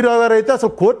 రామోజీరావు గారు అయితే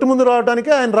అసలు కోర్టు ముందు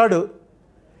రావడానికే ఆయన రాడు.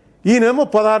 ఈయనేమో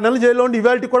 16 నెలలు జైల్లో ఉండి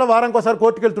ఇవాళ కూడా వారానికి ఒకసారి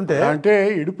కోర్టుకు వెళ్తుంటే, అంటే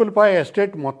ఇడుపులపాయ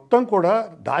ఎస్టేట్ మొత్తం కూడా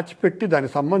దాచిపెట్టి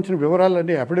దానికి సంబంధించిన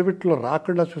వివరాలన్నీ అఫిడవిట్లో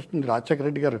రాకుండా చూస్తుంది రాజశేఖర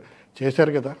రెడ్డి గారు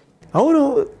చేశారు కదా. అవును,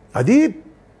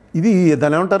 ఇది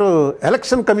దాని ఏమంటారు,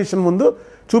 ఎలక్షన్ కమిషన్ ముందు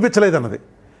చూపించలేదు అన్నది.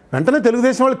 వెంటనే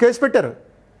తెలుగుదేశం వాళ్ళు కేసు పెట్టారు.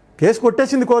 కేసు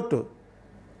కొట్టేసింది కోర్టు.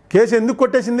 కేసు ఎందుకు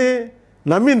కొట్టేసింది?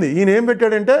 నమ్మింది. ఈయన ఏం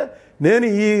పెట్టాడంటే, నేను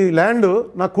ఈ ల్యాండ్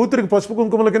నా కూతురికి పసుపు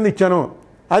కుంకుమల కింద ఇచ్చాను,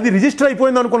 అది రిజిస్టర్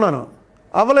అయిపోయింది అనుకున్నాను,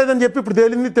 అవ్వలేదని చెప్పి ఇప్పుడు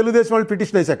తేలింది. తెలుగుదేశం వాళ్ళు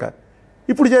పిటిషన్ వేశాక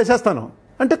ఇప్పుడు చేసేస్తాను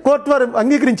అంటే కోర్టు వారు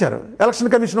అంగీకరించారు, ఎలక్షన్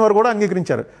కమిషన్ వారు కూడా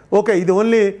అంగీకరించారు. ఓకే, ఇది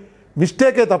ఓన్లీ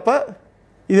మిస్టేకే తప్ప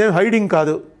ఇదేం హైడింగ్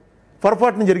కాదు,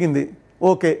 పొరపాటున జరిగింది.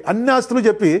 ఓకే, అన్ని ఆస్తులు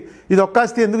చెప్పి ఇది ఒక్క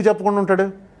ఆస్తి ఎందుకు చెప్పకుండా ఉంటాడు,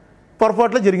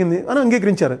 పొరపాట్లో జరిగింది అని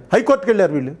అంగీకరించారు. హైకోర్టుకి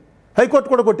వెళ్ళారు వీళ్ళు, హైకోర్టు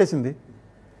కూడా కొట్టేసింది.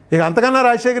 ఇక అంతకన్నా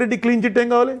రాజశేఖర రెడ్డి క్లీన్ చిట్ ఏం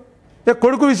కావాలి? ఇక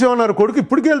కొడుకు విషయం అన్నారు. కొడుకు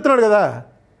ఇప్పటికీ వెళ్తున్నాడు కదా,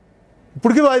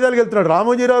 ఇప్పటికీ వాయిదాలకు వెళ్తున్నాడు.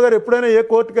 రామోజీరావు గారు ఎప్పుడైనా ఏ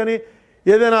కోర్టు కానీ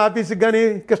ఏదైనా ఆఫీస్కి కానీ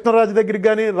కృష్ణరాజు దగ్గరికి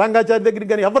కానీ రంగాచారి దగ్గరికి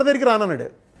కానీ ఎవరి దగ్గరికి రానన్నాడు.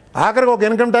 ఆఖరికి ఒక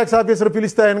ఇన్కమ్ ట్యాక్స్ ఆఫీసర్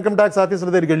పిలిస్తే ఇన్కమ్ ట్యాక్స్ ఆఫీసర్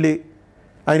దగ్గరికి వెళ్ళి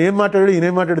ఆయన ఏం మాట్లాడాడు, ఈయన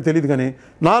ఏం మాట్లాడాడు తెలియదు, కానీ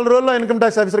 4 రోజుల్లో ఇన్కమ్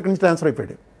ట్యాక్స్ ఆఫీసర్ నుంచి ట్రాన్స్ఫర్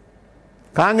అయిపోయాడు.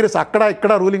 కాంగ్రెస్ అక్కడ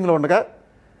ఇక్కడ రూలింగ్లో ఉండగా,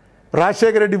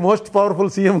 రాజశేఖర రెడ్డి మోస్ట్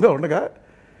పవర్ఫుల్ సీఎంగా ఉండగా,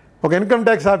 ఒక ఇన్కమ్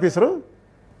ట్యాక్స్ ఆఫీసరు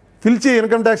పిలిచి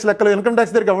ఇన్కమ్ ట్యాక్స్ లెక్కలు, ఇన్కమ్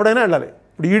ట్యాక్స్ దగ్గరికి ఎవడైనా వెళ్ళాలి.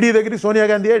 ఇప్పుడు ఈడీ దగ్గరికి సోనియా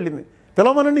గాంధీ వెళ్ళింది,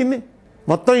 పిలవమనండి. ఇన్ని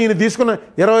మొత్తం ఈయన తీసుకున్న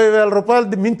 20,000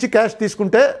 రూపాయలు మించి క్యాష్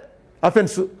తీసుకుంటే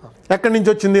అఫెన్స్. ఎక్కడి నుంచి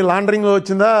వచ్చింది, లాండరింగ్లో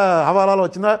వచ్చిందా, హవాలాలో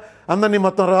వచ్చిందా, అందరినీ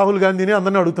మొత్తం రాహుల్ గాంధీని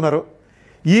అందరినీ అడుగుతున్నారు.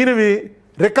 ఈయనవి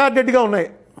రికార్డెడ్గా ఉన్నాయి.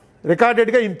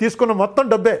 రికార్డెడ్గా ఈయన తీసుకున్న మొత్తం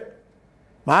డబ్బే.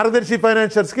 మార్గదర్శి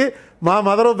ఫైనాన్షియర్స్కి మా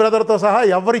మదరు బ్రదర్తో సహా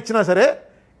ఎవరిచ్చినా సరే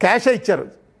క్యాషే ఇచ్చారు.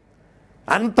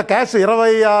 అంత క్యాష్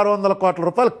 2,600 కోట్ల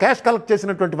రూపాయలు క్యాష్ కలెక్ట్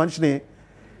చేసినటువంటి మనిషిని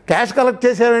క్యాష్ కలెక్ట్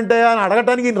చేసేవేంటే అని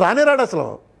అడగటానికి ఈయన రానే రాడు. అసలు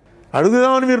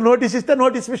అడుగుదామని మీరు నోటీస్ ఇస్తే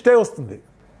నోటీస్ మిస్టే వస్తుంది.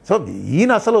 సో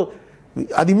ఈయన అసలు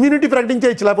అది ఇమ్యూనిటీ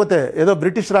ప్రకటించేయచ్చు, లేకపోతే ఏదో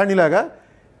బ్రిటిష్ రాణిలాగా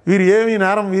వీరు ఏమీ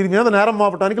నేరం, వీరి మీద నేరం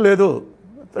మోపడానికి లేదు,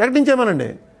 ప్రకటించేమనండి.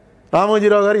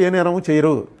 రామోజీరావు గారు ఏ నేరము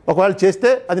చేయరు, ఒకవేళ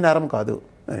చేస్తే అది నేరం కాదు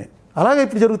అని. అలాగే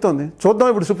ఇప్పుడు జరుగుతుంది. చూద్దాం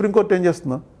ఇప్పుడు సుప్రీంకోర్టు ఏం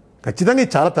చేస్తుందో. ఖచ్చితంగా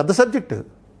ఇది చాలా పెద్ద సబ్జెక్టు.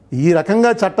 ఈ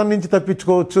రకంగా చట్టం నుంచి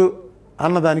తప్పించుకోవచ్చు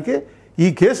అన్నదానికి ఈ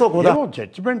కేసు ఒక ఉదాహరణ.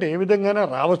 జడ్జిమెంట్ ఏ విధంగానే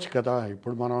రావచ్చు కదా,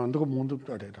 ఇప్పుడు మనం అందుకు ముందు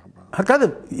కాదు,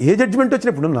 ఏ జడ్జిమెంట్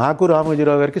వచ్చినప్పుడు నాకు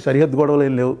రామోజీరావు గారికి సరిహద్దు గొడవలు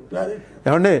ఏం లేవు.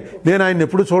 ఏమంటే నేను ఆయన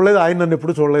ఎప్పుడు చూడలేదు, ఆయన నన్ను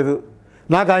ఎప్పుడు చూడలేదు.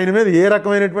 నాకు ఆయన మీద ఏ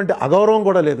రకమైనటువంటి అగౌరవం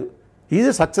కూడా లేదు. Is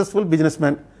a successful business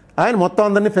man. ఆయన మొత్తం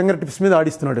అందరినీ ఫింగర్ టిప్స్ మీద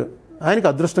ఆడిస్తున్నాడు. ఆయనకు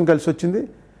అదృష్టం కలిసి వచ్చింది,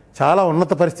 చాలా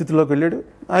ఉన్నత పరిస్థితుల్లోకి వెళ్ళాడు.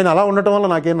 ఆయన అలా ఉండటం వల్ల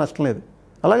నాకేం నష్టం లేదు,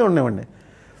 అలాగే ఉండేవాడిని.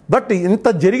 బట్ ఇంత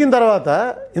జరిగిన తర్వాత,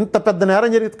 ఇంత పెద్ద నేరం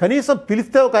జరిగింది, కనీసం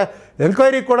పిలిస్తే ఒక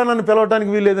ఎంక్వైరీకి కూడా నన్ను పిలవడానికి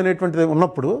వీల్లేదనేటువంటిది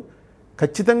ఉన్నప్పుడు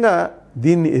ఖచ్చితంగా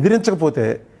దీన్ని ఎదిరించకపోతే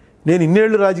నేను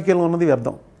ఇన్నేళ్ళు రాజకీయంలో ఉన్నది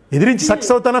వ్యర్థం. ఎదిరించి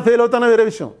సక్సెస్ అవుతానా ఫెయిల్ అవుతానా వేరే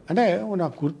విషయం. అంటే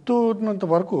నాకు గుర్తున్నంత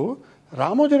వరకు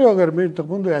రామోజీరావు గారు మీరు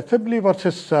ఇంతకుముందు అసెంబ్లీ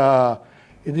వర్సెస్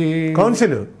ఇది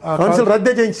కౌన్సిల్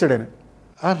రద్దే చేయించాడు ఆయన.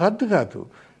 రద్దు కాదు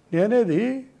నేనేది,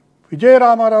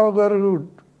 విజయరామారావు గారు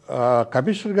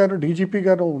కమిషనర్ గారు డీజీపీ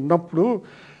గారు ఉన్నప్పుడు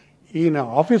ఈయన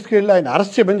ఆఫీస్కి వెళ్ళి ఆయన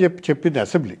అరెస్ట్ చేయమని చెప్పింది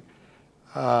అసెంబ్లీ.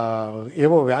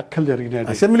 ఏవో వ్యాఖ్యలు జరిగినాయి.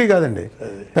 అసెంబ్లీ కాదండి,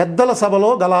 పెద్దల సభలో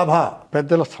గలాభా.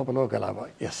 పెద్దల సభలో గలాభా,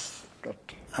 ఎస్.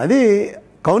 అది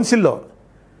కౌన్సిల్లో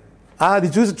అది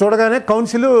చూడగానే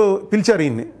కౌన్సిల్ పిలిచారు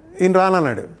ఈయన్ని. ఈయన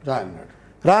రానన్నాడు.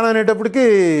 రాననేటప్పటికి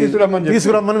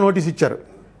తీసుకురమ్మని నోటీస్ ఇచ్చారు.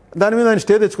 దాని మీద ఆయన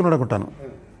స్టే తెచ్చుకున్నాడు అనుకుంటాను.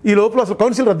 ఈ లోపల అసలు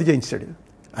కౌన్సిల్ రద్దు చేయించాడు.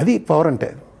 అది పవర్ అంటే,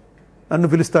 నన్ను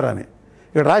పిలుస్తారా అని.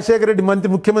 ఇక్కడ రాజశేఖర రెడ్డి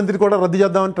ముఖ్యమంత్రి కూడా రద్దు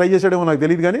చేద్దామని ట్రై చేశాడేమో నాకు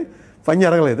తెలియదు, కానీ పని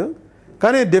జరగలేదు.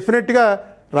 కానీ డెఫినెట్గా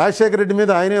రాజశేఖర రెడ్డి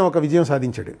మీద ఆయనే ఒక విజయం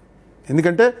సాధించాడు.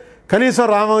 ఎందుకంటే కనీసం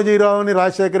రామోజీరావుని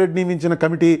రాజశేఖర రెడ్డి నియమించిన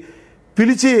కమిటీ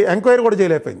పిలిచి ఎంక్వైరీ కూడా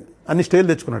చేయలేకపోయింది. అన్ని స్టేలు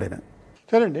తెచ్చుకున్నాడు ఆయన.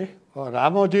 సరే అండి,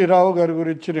 రామోజీరావు గారి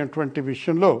గురించినటువంటి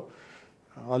విషయంలో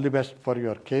all the best for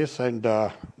your case and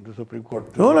supreme court.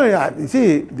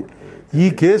 ఈ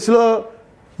కేసులో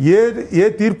ఏ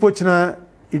తీర్పు వచ్చినా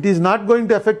it is not going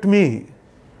to effect me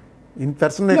in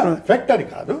personal. Effect అని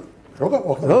కాదు,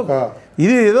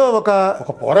 ఇది ఏదో ఒక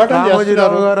పోరాటం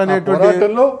రామోజీరావు గారు అనేటువంటి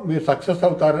పోరాటంలో మీరు సక్సెస్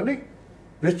అవుతారని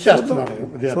విష్ చేస్తున్నాను.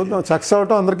 చూద్దాం, సక్సెస్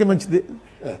అవటం అందరికీ మంచిది.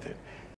 అదే